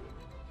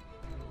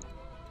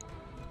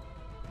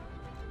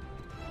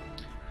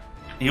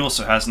 He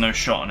also has no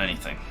shot on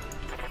anything.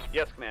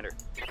 Yes, Commander.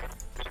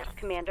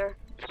 Commander.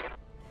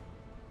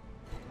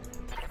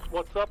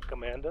 What's up,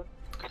 Commander?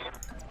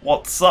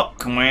 What's up,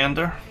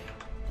 Commander?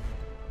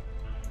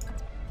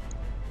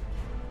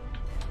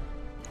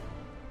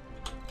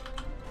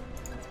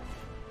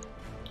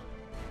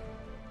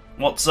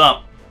 What's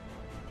up?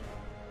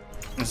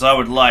 As I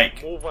would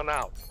like Moving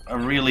out. a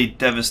really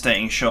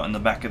devastating shot in the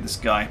back of this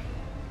guy.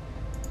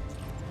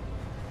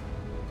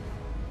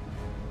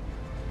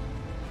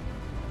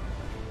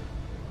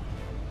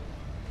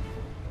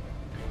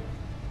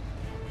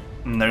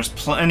 And there's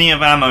plenty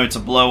of ammo to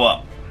blow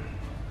up.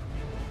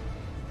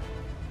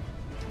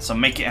 So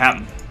make it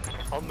happen.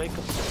 I'll make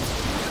them.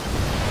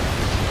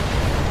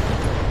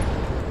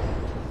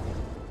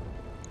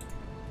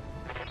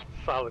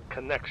 Solid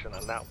connection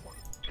on that one.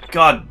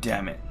 God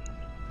damn it.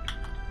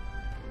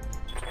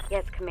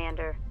 Yes,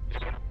 Commander.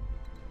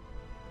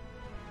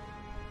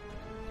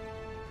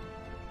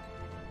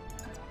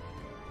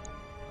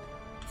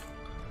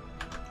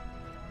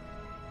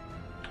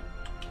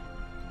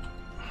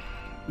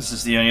 This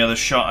is the only other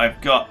shot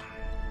I've got.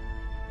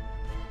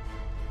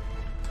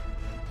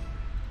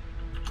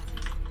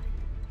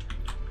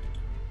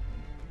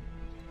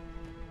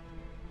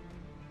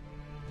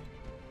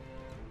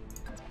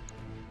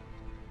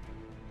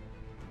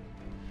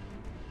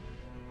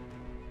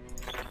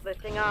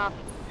 Lifting off.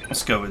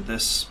 Let's go with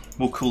this.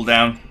 We'll cool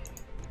down.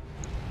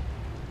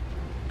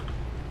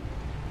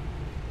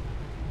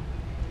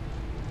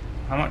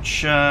 How much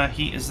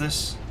heat is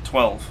this?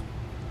 12.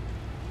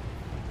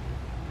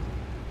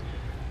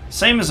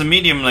 Same as a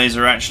medium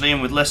laser actually,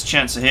 and with less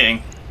chance of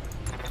hitting.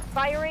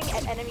 Firing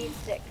at enemy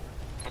 6.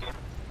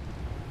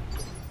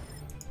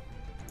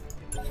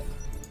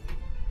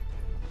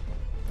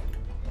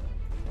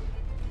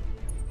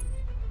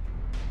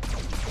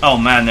 Oh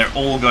man, they're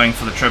all going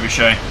for the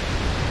trebuchet.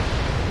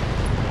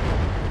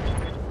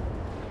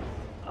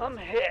 I'm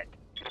hit.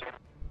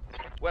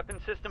 Weapon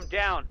system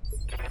down.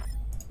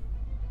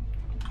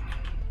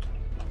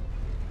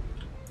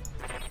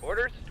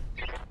 Orders?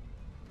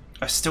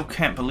 I still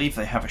can't believe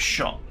they have a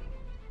shot.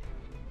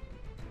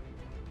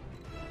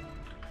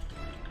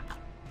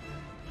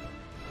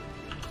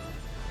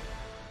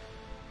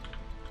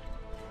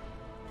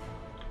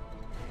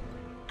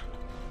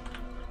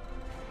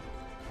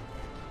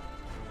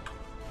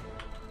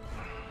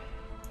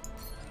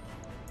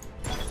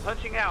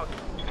 Punching out.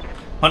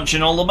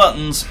 Punching all the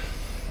buttons.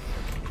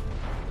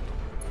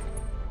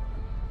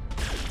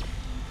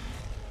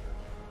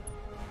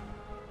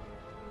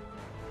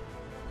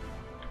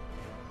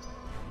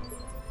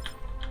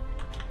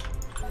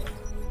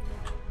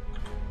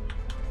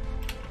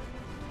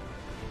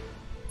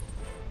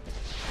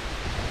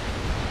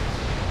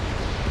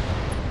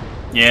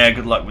 Yeah,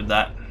 good luck with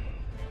that.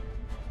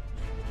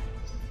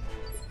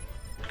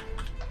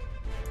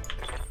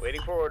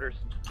 Waiting for orders.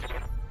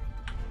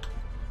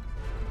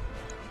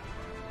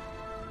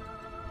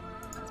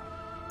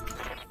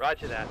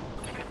 Roger that.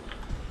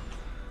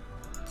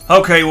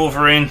 Okay,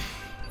 Wolverine.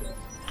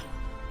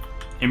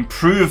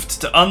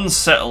 Improved to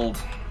unsettled.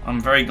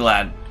 I'm very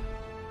glad.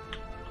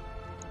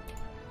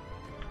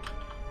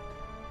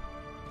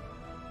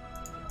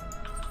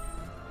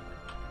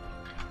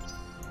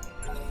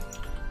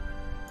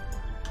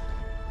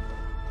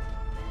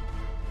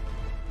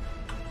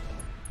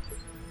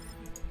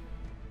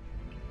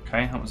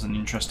 Okay, that was an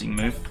interesting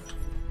move.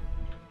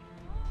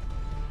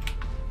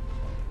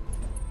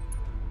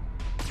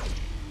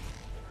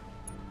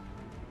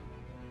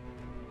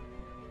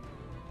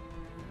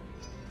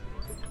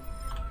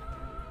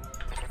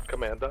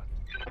 Commander.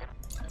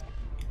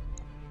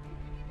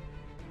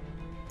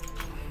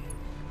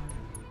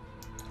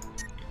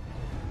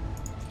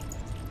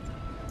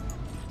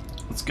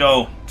 Let's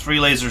go.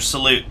 3 laser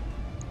salute.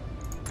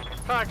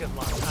 Target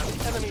lock on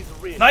the enemy's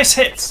rear. Nice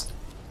hits!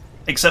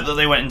 Except that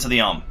they went into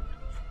the arm.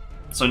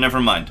 So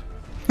never mind.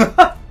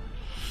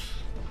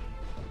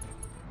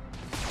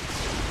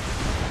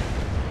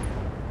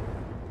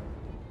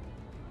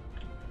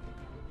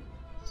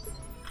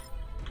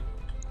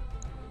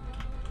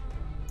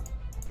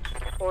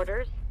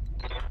 Orders.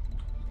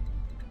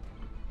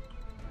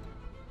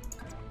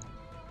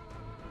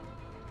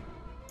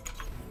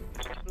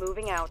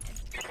 Moving out.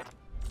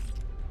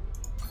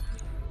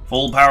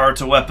 Full power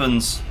to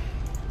weapons.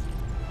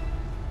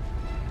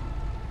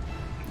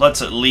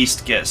 Let's at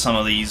least get some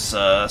of these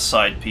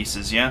side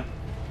pieces, yeah?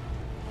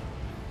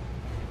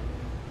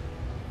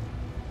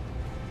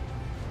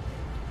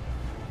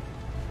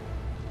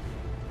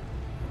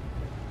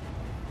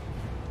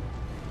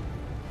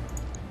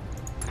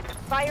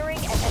 Firing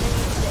at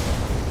enemy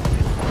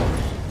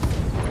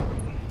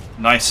 6.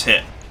 Nice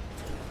hit.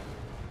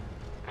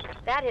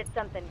 That hit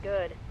something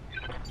good.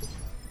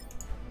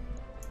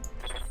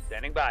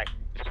 Standing by.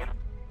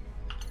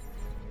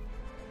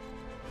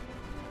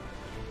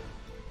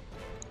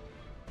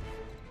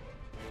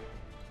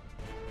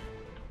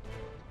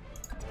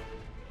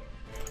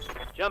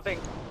 Jumping.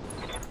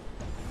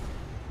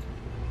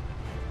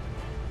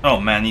 Oh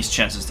man, these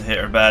chances to hit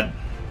are bad.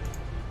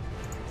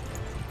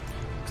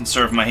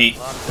 Conserve my heat.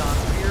 Locked on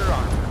rear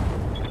armor.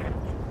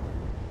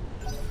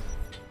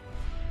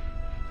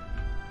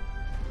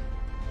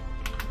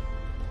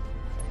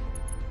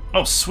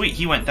 Oh sweet,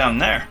 he went down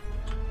there.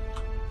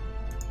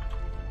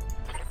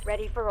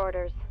 Ready for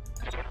orders.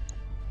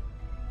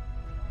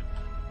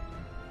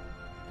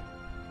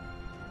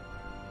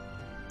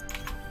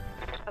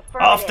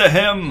 Affirmative. After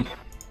him!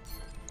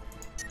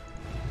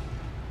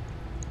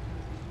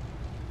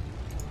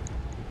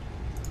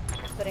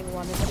 Putting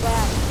one in the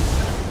back.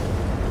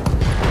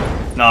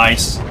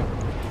 Nice.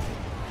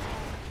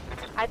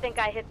 I think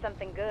I hit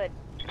something good.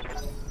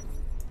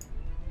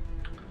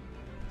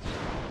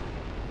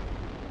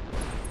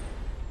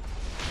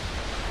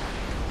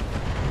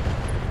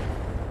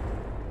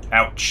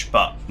 Ouch,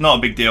 but not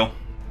a big deal.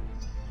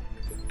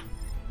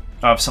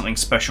 I have something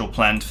special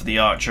planned for the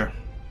archer.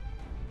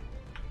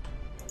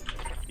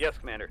 Yes,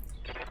 Commander.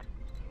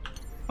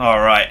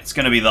 Alright, it's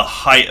gonna be the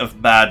height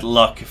of bad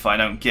luck if I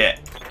don't get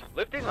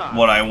Lifting off.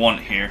 what I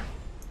want here.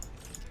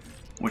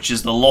 Which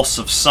is the loss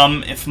of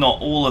some, if not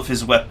all, of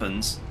his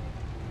weapons.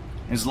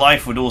 His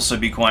life would also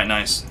be quite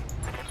nice.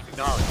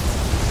 Acknowledged.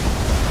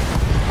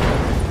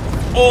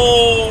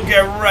 Oh,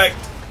 get wrecked!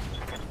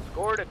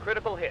 Scored a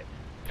critical hit.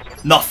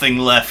 Nothing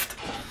left.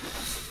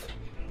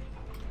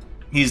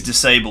 He's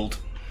disabled.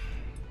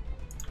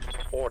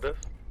 Orders.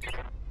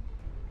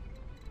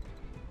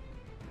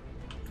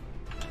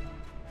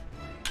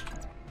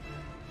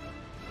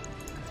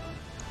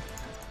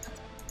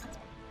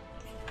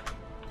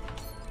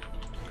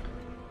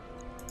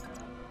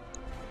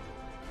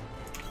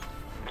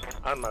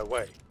 On my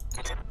way.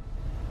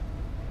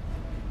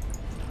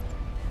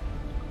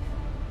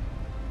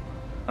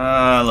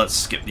 Let's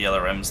skip the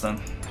LRMs then.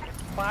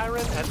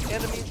 Firing at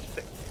enemy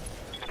 6.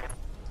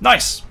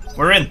 Nice!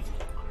 We're in!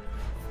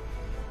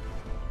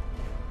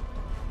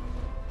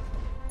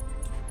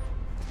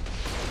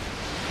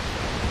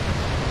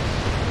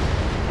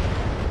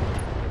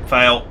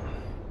 Fail.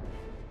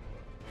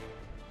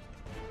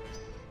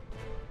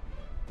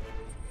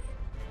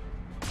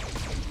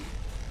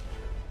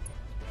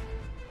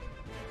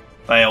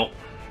 Fail.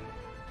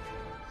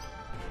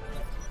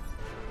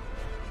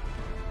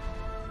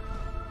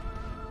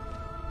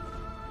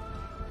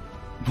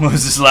 What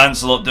is this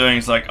Lancelot doing?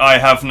 He's like, I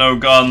have no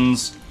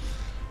guns.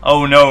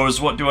 Oh noes,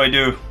 what do I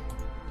do?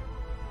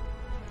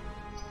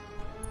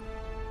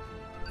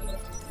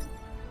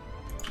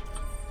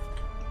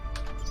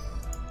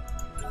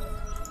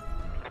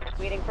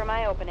 Waiting for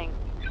my opening.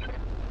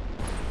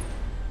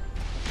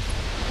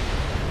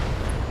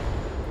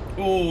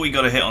 Oh, he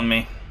got a hit on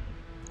me.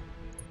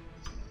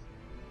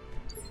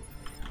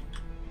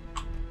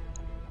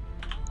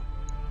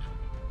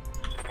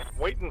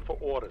 Waiting for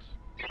orders.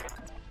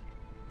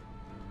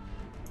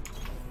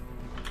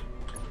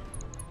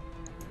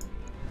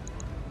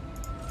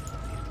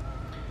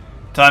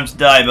 Time to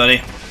die, buddy.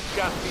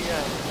 Got the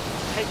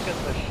taking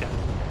the shot.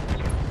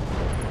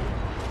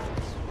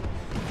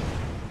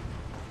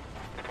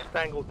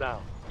 Stangled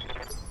down.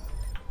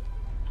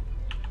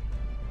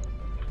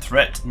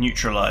 Threat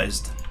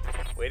neutralized.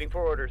 Waiting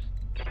for orders.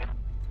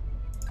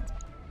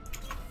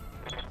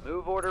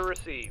 Move order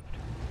received.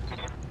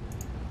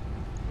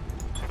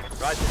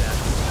 Roger that.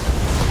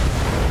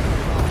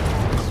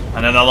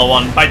 And another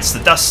one bites the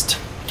dust.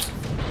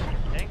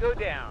 Tango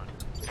down.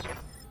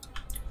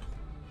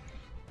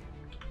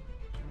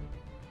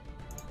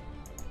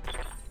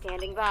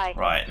 Standing by.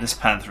 Right, this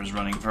panther is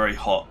running very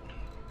hot.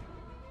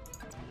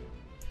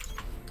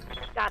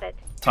 Got it.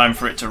 Time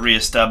for it to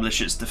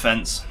re-establish its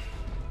defense.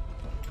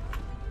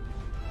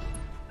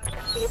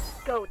 It's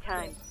go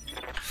time.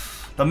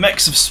 The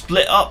mechs have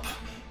split up.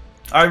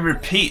 I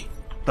repeat,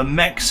 the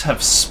mechs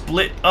have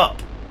split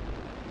up.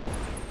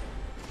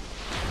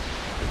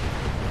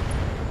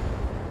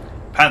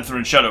 Panther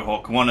and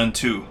Shadowhawk 1 and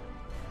 2.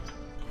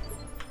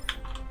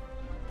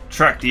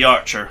 Track the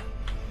archer.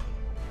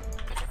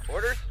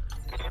 Orders?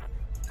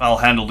 I'll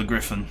handle the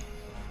griffin.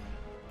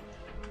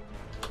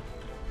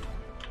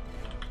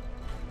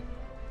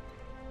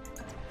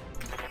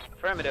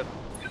 Affirmative.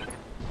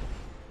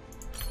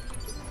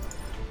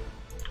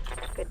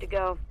 Good to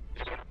go.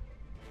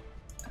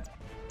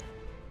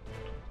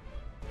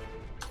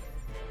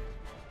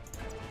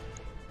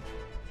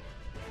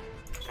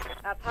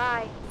 Up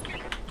high.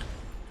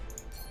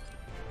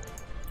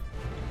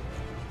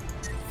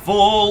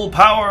 Full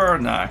power!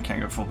 Nah, I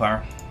can't go full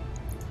power.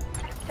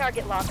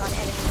 Target lock on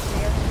enemy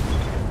clear.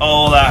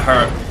 Oh, that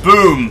hurt.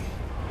 Boom!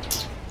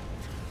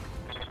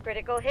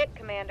 Critical hit,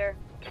 Commander.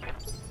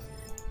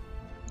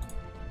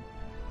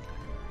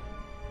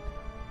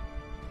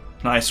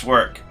 Nice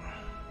work.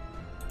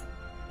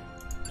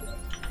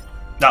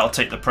 That'll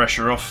take the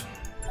pressure off.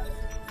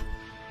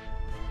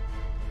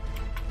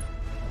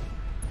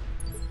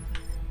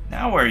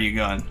 Now where are you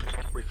going?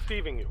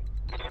 Receiving you.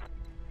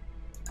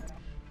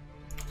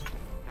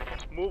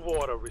 Move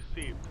order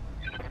received.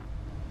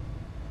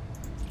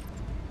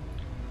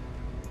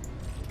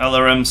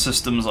 LRM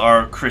systems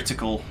are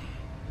critical.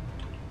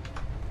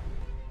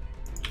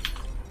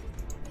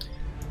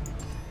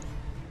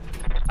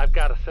 I've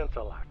got a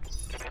sensor lock.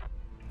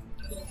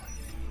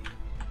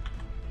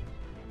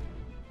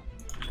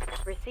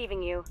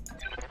 Receiving you.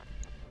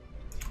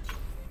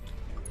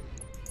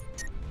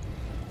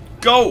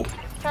 Go!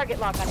 Target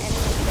lock on enemy.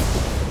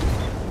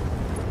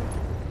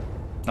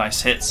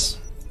 Nice hits.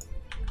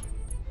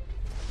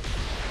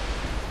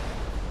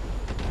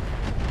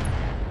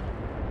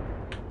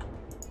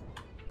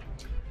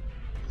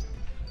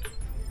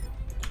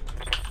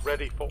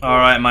 Ready for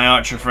Alright, my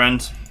archer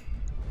friend.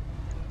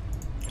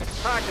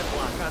 target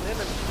lock on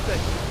enemy 6.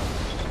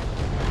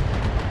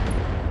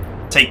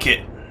 Take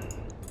it.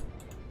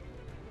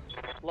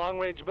 Long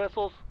range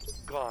missiles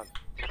gone.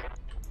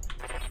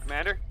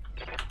 Commander?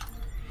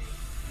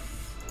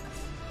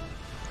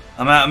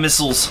 I'm out of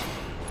missiles.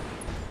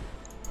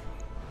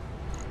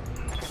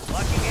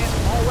 Locking in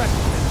all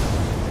weapons.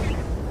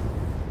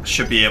 I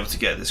should be able to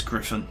get this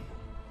Griffin.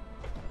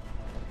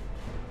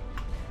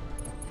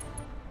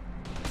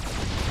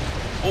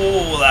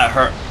 Oh, that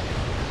hurt.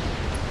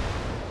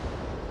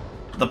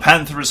 The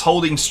Panther is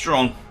holding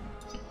strong.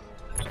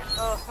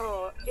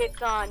 Oh,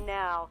 it's on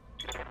now.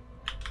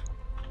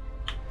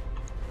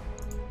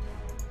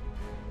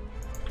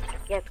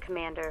 Yes,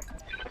 Commander.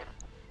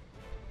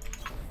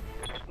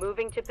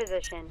 Moving to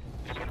position.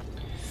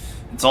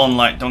 It's on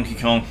like Donkey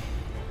Kong.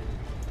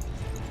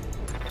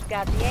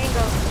 Got the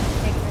angle.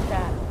 Taking the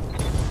shot.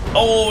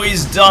 Oh,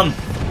 he's done.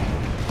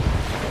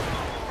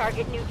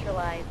 Target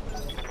neutralized.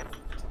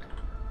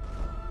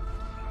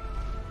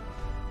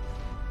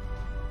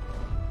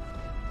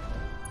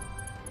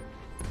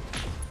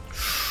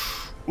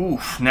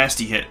 Oof,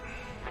 nasty hit.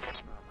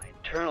 My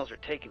internals are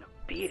taking a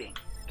beating.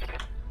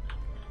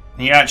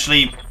 He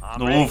actually,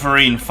 the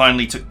Wolverine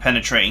finally took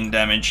penetrating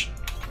damage.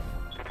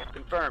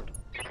 Confirmed.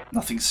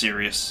 Nothing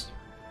serious.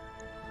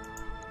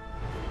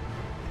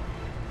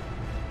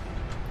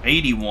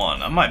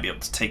 81. I might be able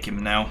to take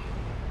him now.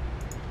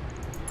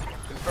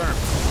 Confirmed.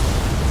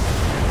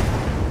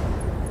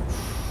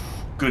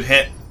 Good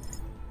hit.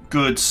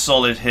 Good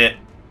solid hit.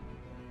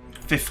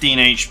 15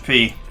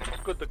 HP.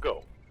 Good to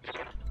go.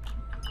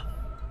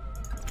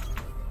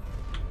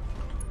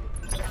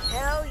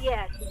 Hell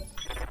yes.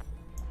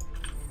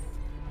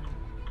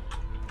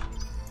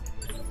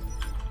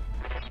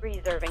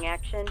 Reserving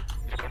action.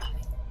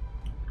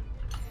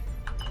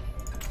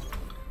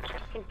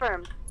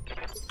 Confirmed.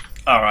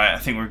 Alright, I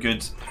think we're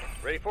good.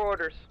 Ready for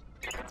orders.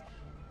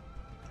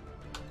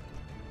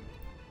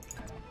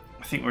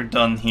 I think we're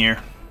done here.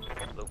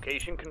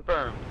 Location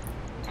confirmed.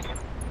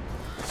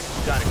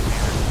 Got it,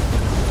 Commander.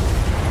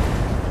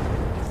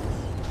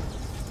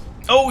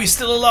 Oh, he's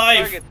still alive!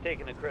 Target's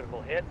taking a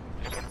critical hit.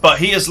 But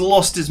he has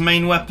lost his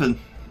main weapon.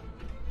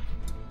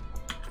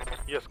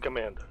 Yes,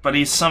 Commander. But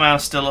he's somehow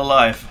still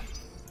alive.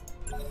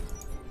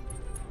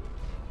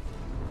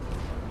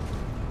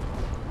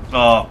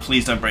 Oh,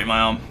 please don't break my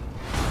arm.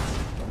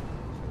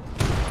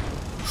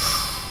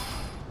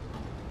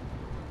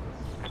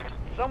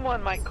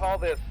 Someone might call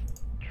this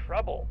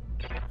trouble.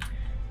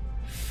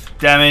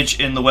 Damage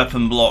in the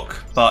weapon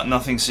block, but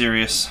nothing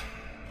serious.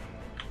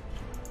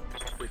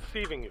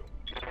 Receiving you.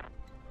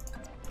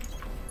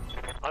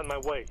 On my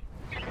way.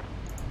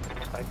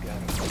 I got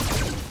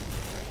it.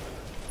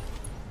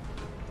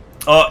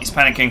 Oh, he's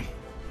panicking.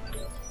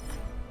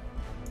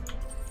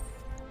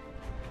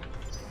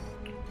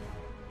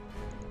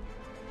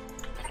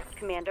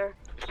 Commander.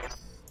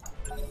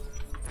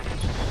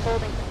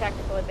 Holding for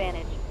tactical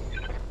advantage.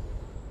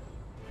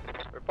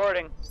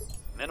 Reporting.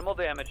 Minimal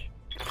damage.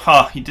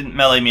 Ha, he didn't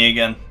melee me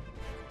again.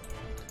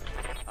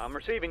 I'm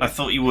receiving. I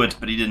thought he would,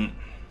 but he didn't.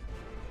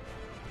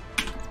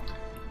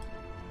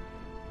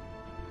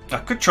 I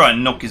could try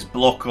and knock his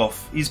block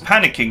off. He's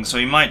panicking, so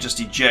he might just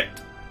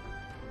eject.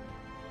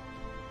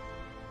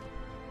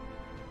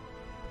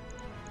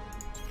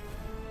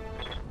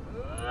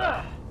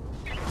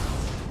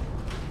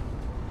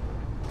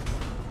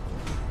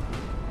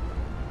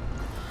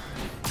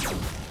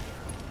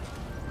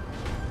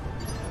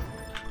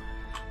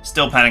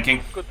 Still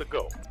panicking. Good to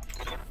go.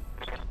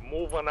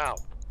 Moving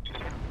out.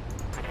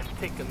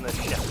 Taking the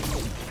shot.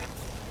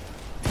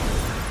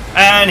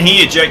 And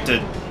he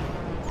ejected.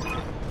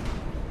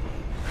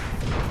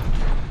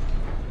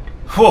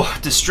 Whew,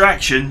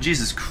 distraction,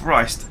 Jesus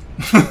Christ.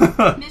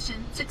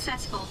 Mission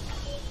successful.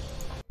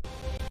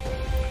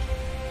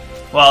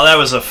 Well, that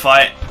was a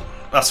fight.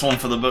 That's one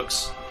for the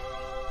books.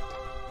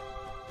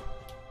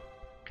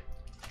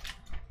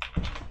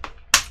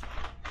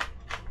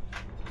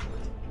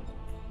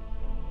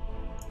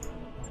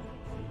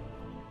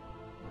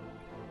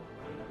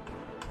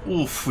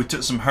 Oof, we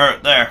took some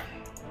hurt there.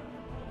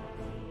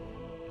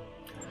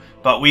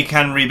 But we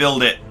can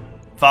rebuild it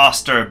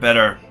faster,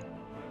 better,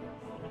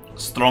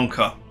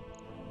 stronger.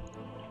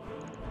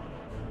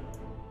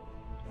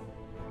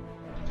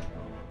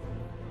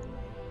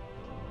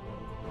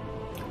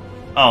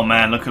 Oh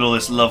man, look at all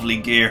this lovely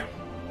gear.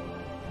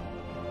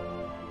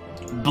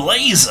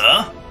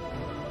 Blazer?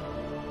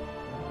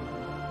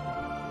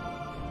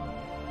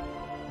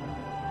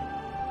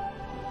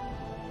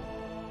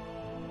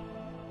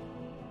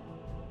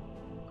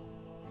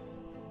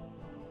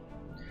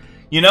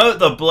 You know,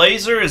 the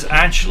Blazer is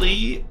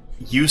actually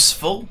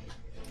useful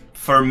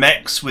for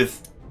mechs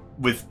with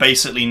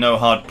basically no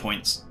hard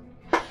points.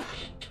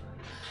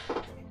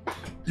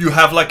 You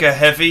have like a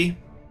heavy...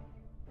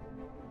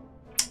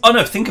 Oh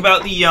no, think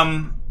about the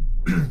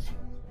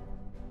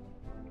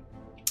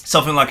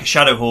something like a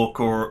Shadowhawk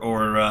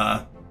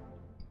or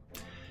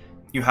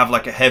you have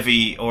like a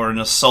heavy or an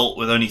assault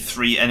with only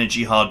 3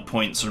 energy hard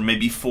points or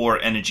maybe 4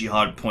 energy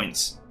hard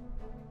points.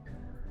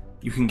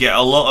 You can get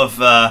a lot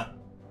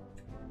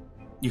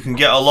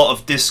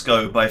of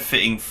disco by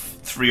fitting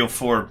 3 or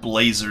 4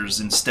 blazers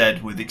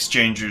instead with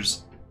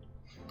exchangers.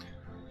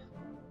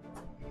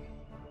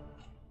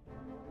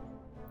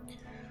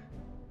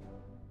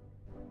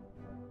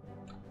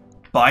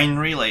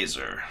 Binary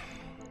laser.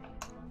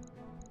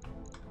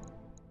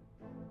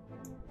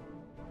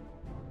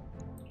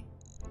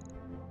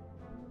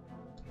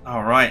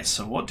 Alright,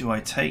 so what do I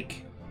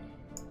take?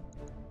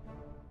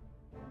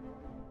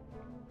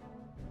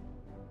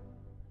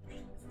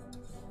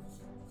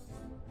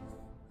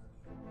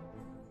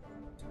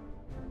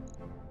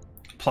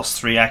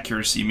 +3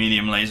 accuracy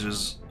medium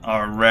lasers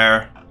are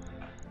rare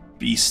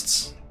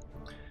beasts.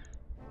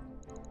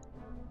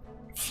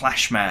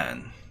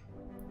 Flashman.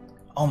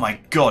 Oh my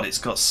god, it's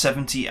got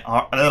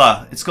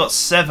it's got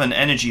 7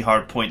 energy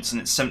hard points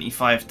and it's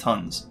 75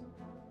 tons.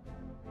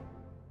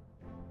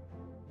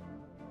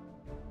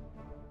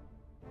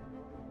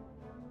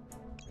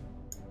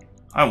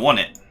 I want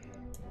it.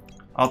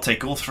 I'll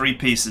take all 3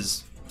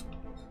 pieces.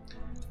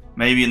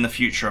 Maybe in the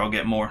future I'll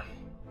get more.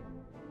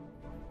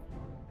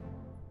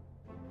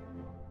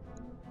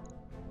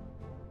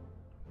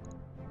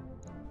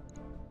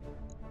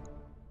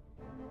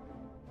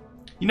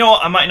 You know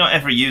what? I might not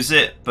ever use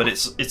it, but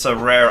it's a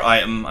rare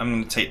item. I'm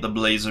going to take the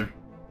blazer.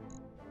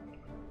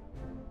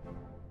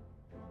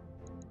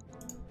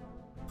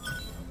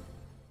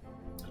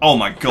 Oh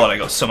my god, I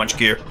got so much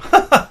gear.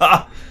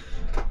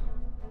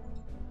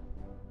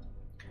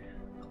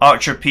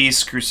 Archer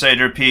piece,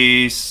 Crusader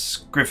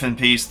piece, Griffin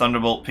piece,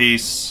 Thunderbolt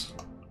piece.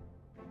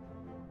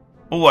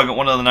 Oh, I got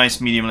one of the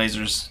nice medium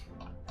lasers.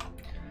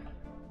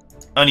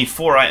 Only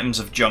 4 items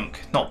of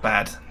junk. Not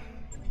bad.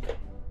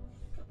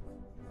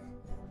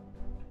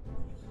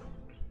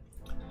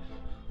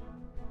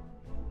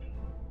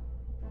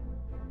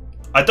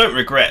 I don't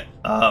regret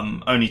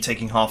only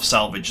taking half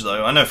salvage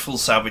though. I know full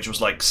salvage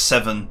was like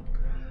 7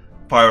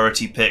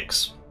 priority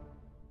picks.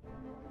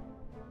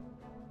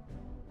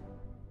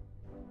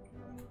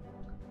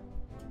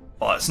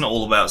 But it's not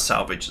all about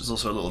salvage, it's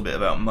also a little bit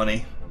about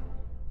money.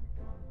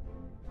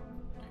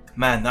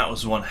 Man, that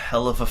was one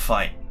hell of a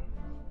fight.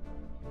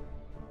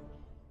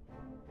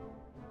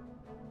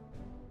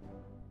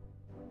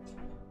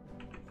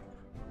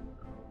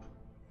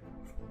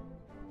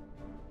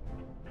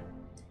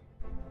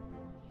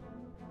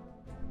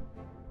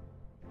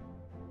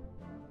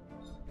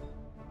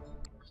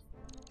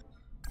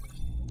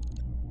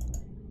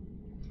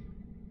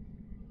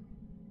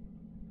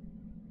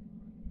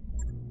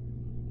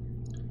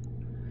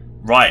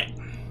 Right,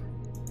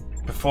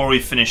 before we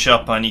finish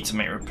up I need to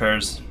make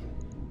repairs.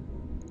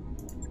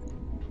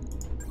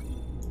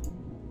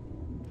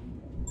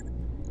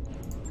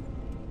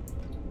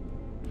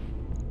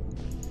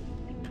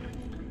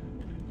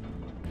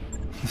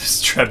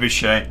 This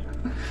trebuchet,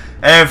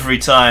 every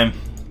time.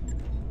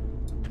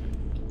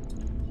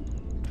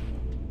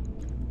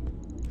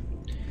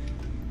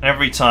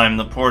 Every time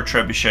the poor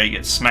trebuchet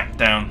gets smacked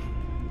down.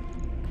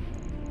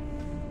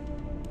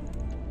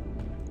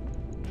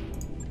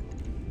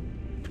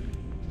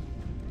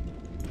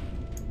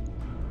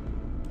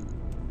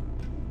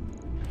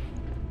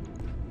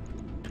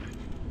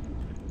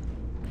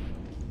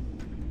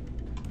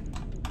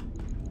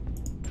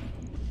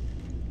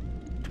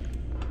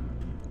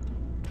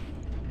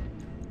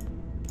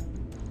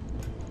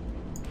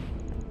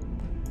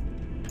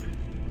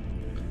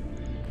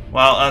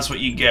 Well, that's what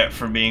you get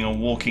for being a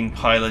walking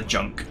pile of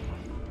junk.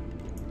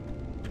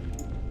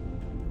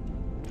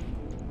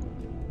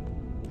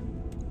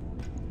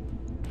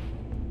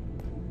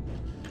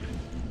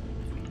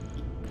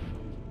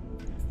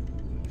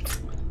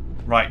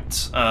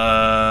 Right,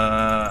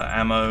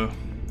 ammo.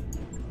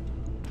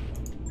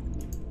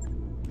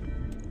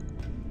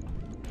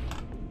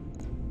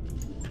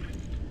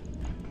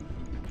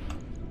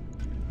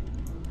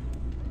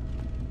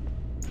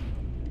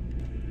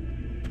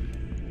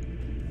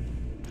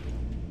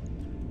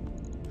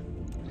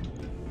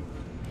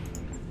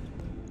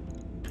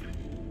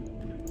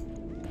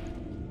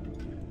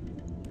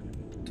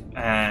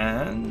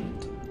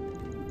 And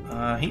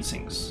heat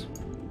sinks.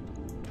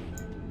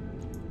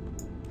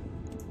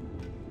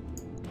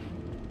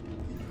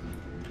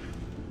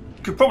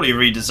 Could probably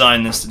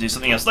redesign this to do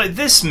something else, like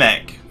this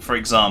mech, for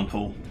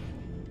example.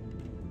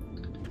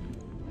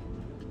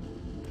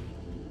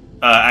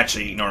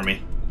 Actually, ignore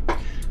me. I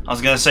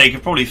was going to say you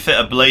could probably fit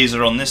a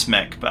blazer on this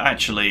mech, but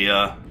actually,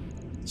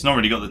 it's not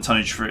really got the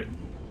tonnage for it.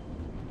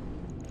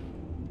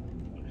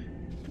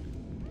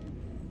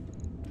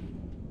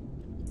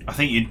 I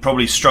think you'd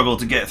probably struggle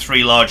to get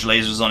 3 large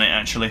lasers on it,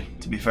 actually,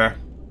 to be fair.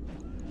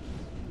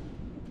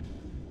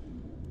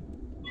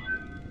 There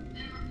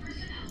are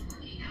personnel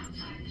working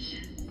outside the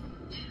ship.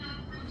 Do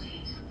not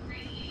rotate,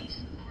 radiate,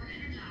 or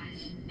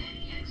energize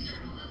any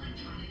external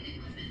electronic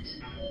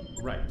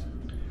equipment. Right.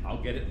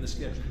 I'll get it in the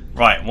schedule.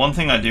 Right, one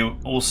thing I do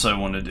also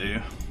want to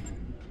do.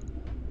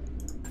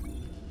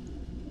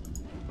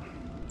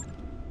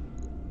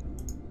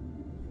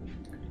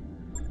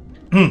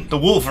 The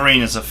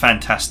Wolverine is a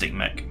fantastic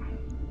mech.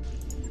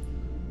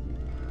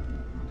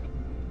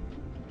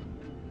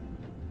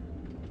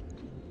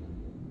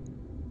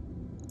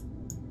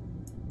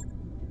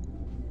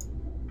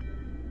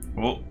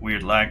 Oh,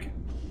 weird lag.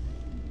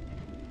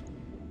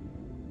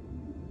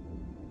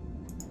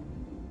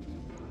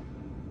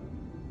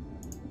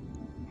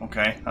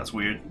 Okay, that's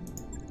weird.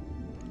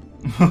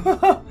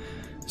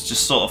 It's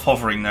just sort of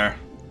hovering there.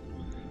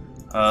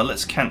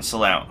 Let's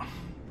cancel out.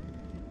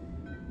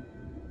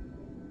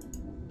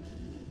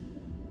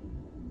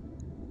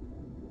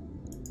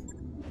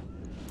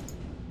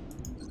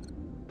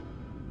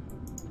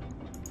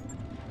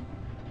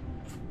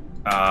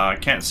 I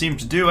can't seem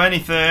to do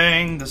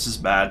anything. This is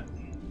bad.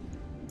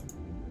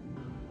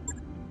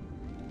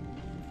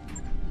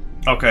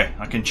 Okay,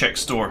 I can check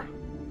store.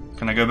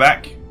 Can I go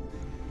back?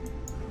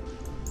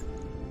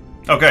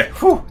 Okay,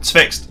 whew, it's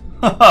fixed.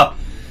 Haha,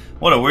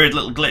 what a weird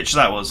little glitch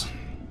that was.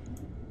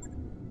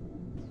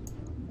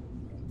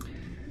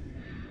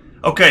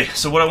 Okay,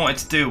 so what I wanted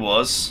to do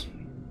was,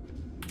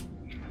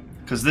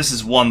 because this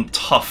is one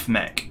tough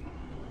mech,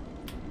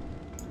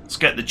 let's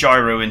get the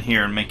gyro in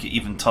here and make it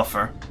even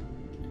tougher.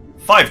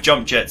 5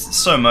 jump jets, it's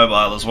so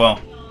mobile as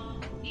well.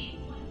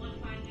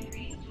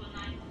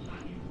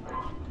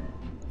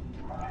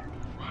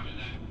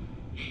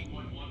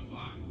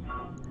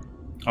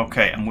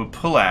 Okay, and we'll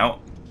pull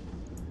out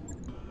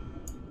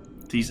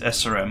these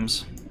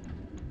SRMs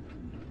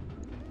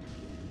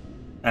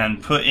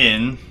and put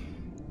in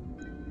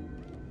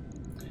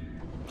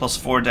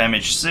 +4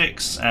 damage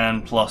 6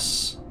 and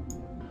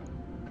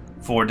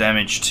 +4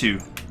 damage 2.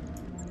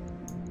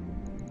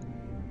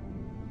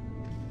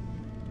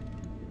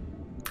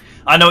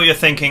 I know what you're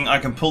thinking, I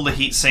can pull the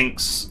heat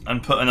sinks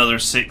and put another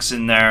 6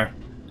 in there.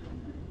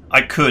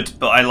 I could,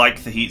 but I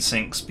like the heat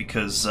sinks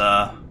because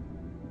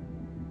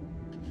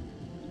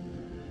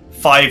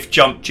 5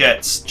 jump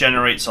jets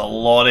generates a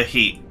lot of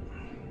heat.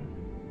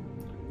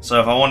 So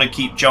if I want to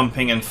keep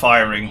jumping and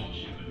firing,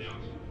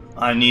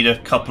 I need a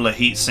couple of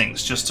heat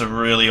sinks just to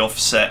really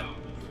offset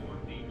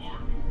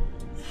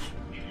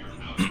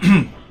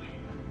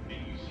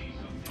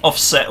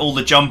offset all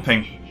the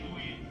jumping.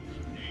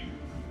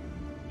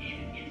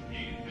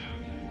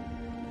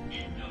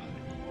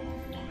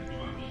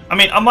 I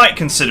mean, I might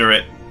consider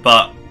it,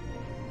 but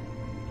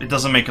it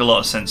doesn't make a lot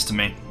of sense to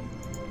me.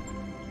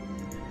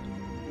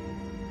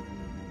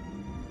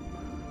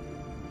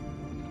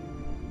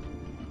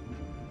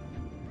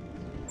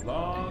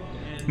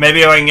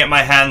 Maybe I can get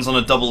my hands on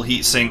a double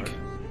heatsink.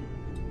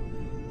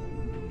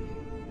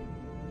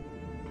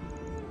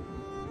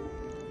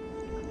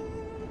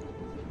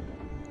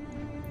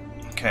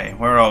 Okay,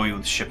 where are we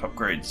with ship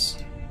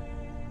upgrades?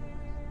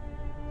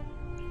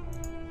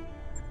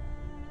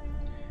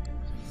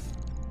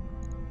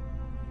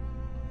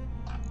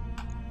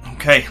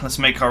 Okay, let's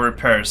make our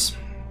repairs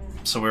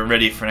so we're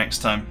ready for next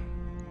time.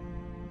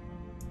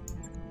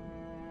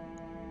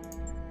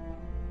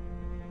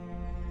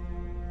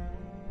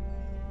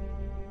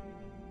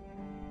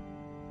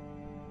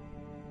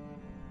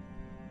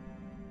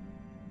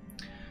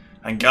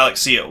 And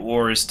Galaxy at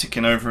War is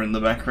ticking over in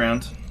the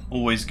background.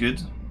 Always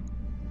good.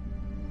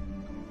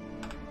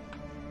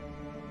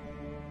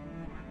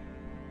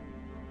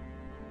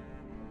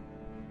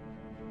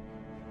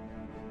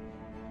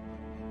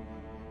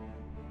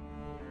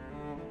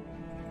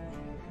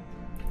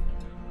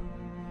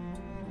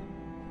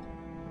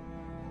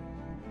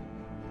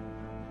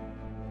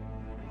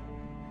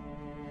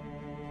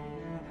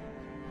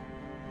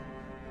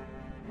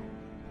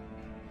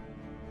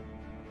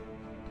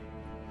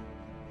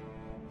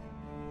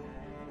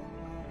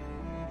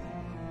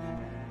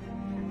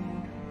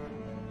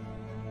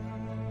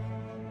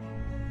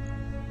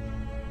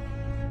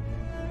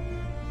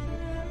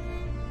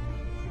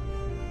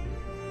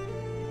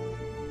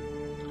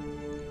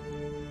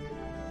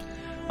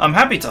 I'm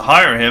happy to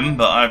hire him,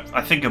 but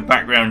I think a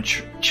background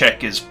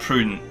check is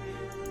prudent.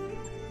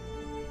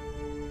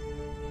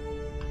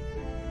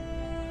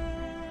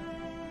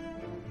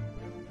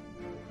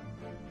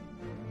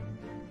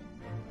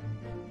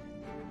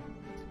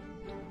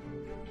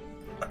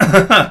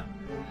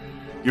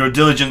 Your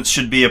diligence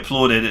should be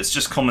applauded, it's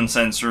just common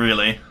sense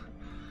really.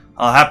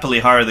 I'll happily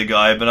hire the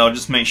guy, but I'll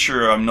just make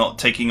sure I'm not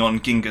taking on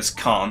Genghis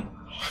Khan.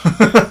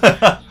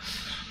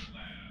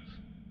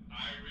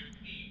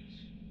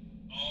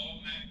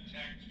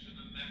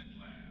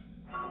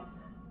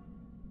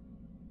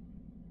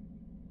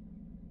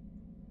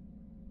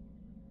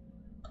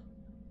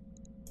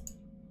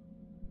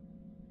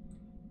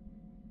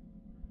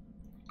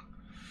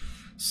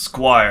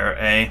 Squire,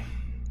 eh?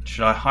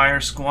 Should I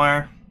hire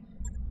Squire?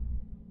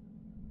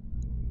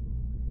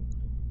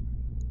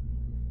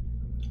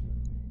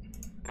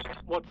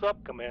 What's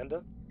up,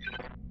 Commander?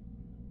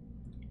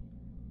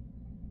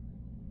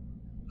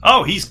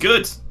 Oh, he's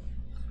good.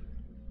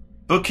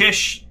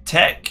 Bookish,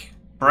 tech,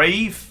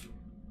 brave,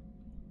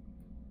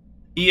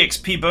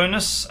 EXP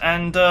bonus,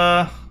 and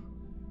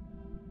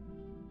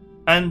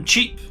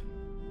cheap.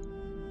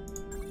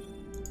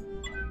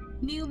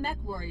 New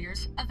mech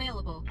warriors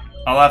available.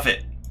 I'll have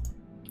it.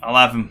 I'll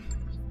have him.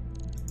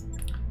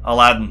 I'll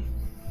add him.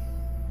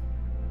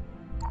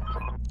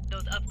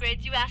 Those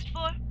upgrades you asked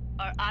for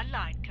are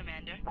online,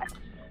 Commander.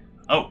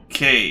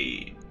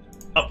 Okay.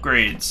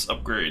 Upgrades,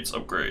 upgrades,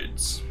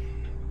 upgrades.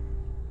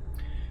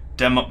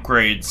 Dem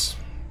upgrades.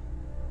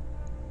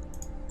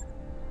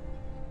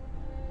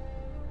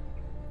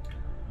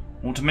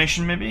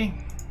 Automation, maybe?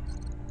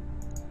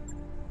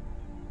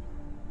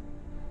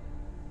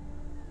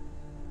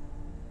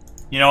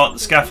 You know what? The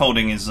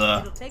scaffolding is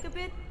It'll take a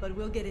bit, but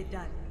we'll get it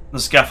done. the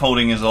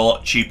scaffolding is a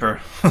lot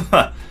cheaper.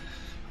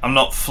 I'm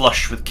not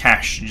flush with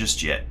cash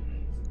just yet.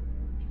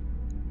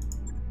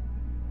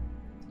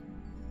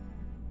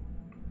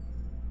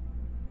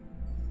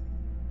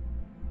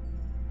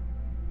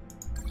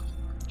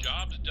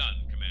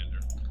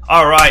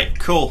 Alright,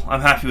 cool.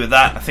 I'm happy with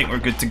that. I think we're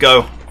good to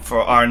go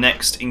for our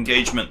next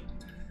engagement.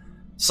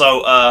 So,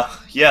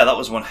 yeah, that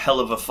was one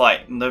hell of a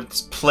fight. And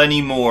there's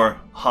plenty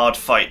more hard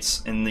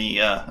fights in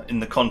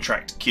the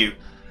contract queue.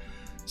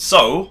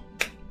 So,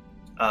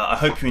 I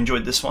hope you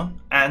enjoyed this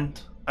one, and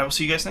I will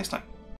see you guys next time.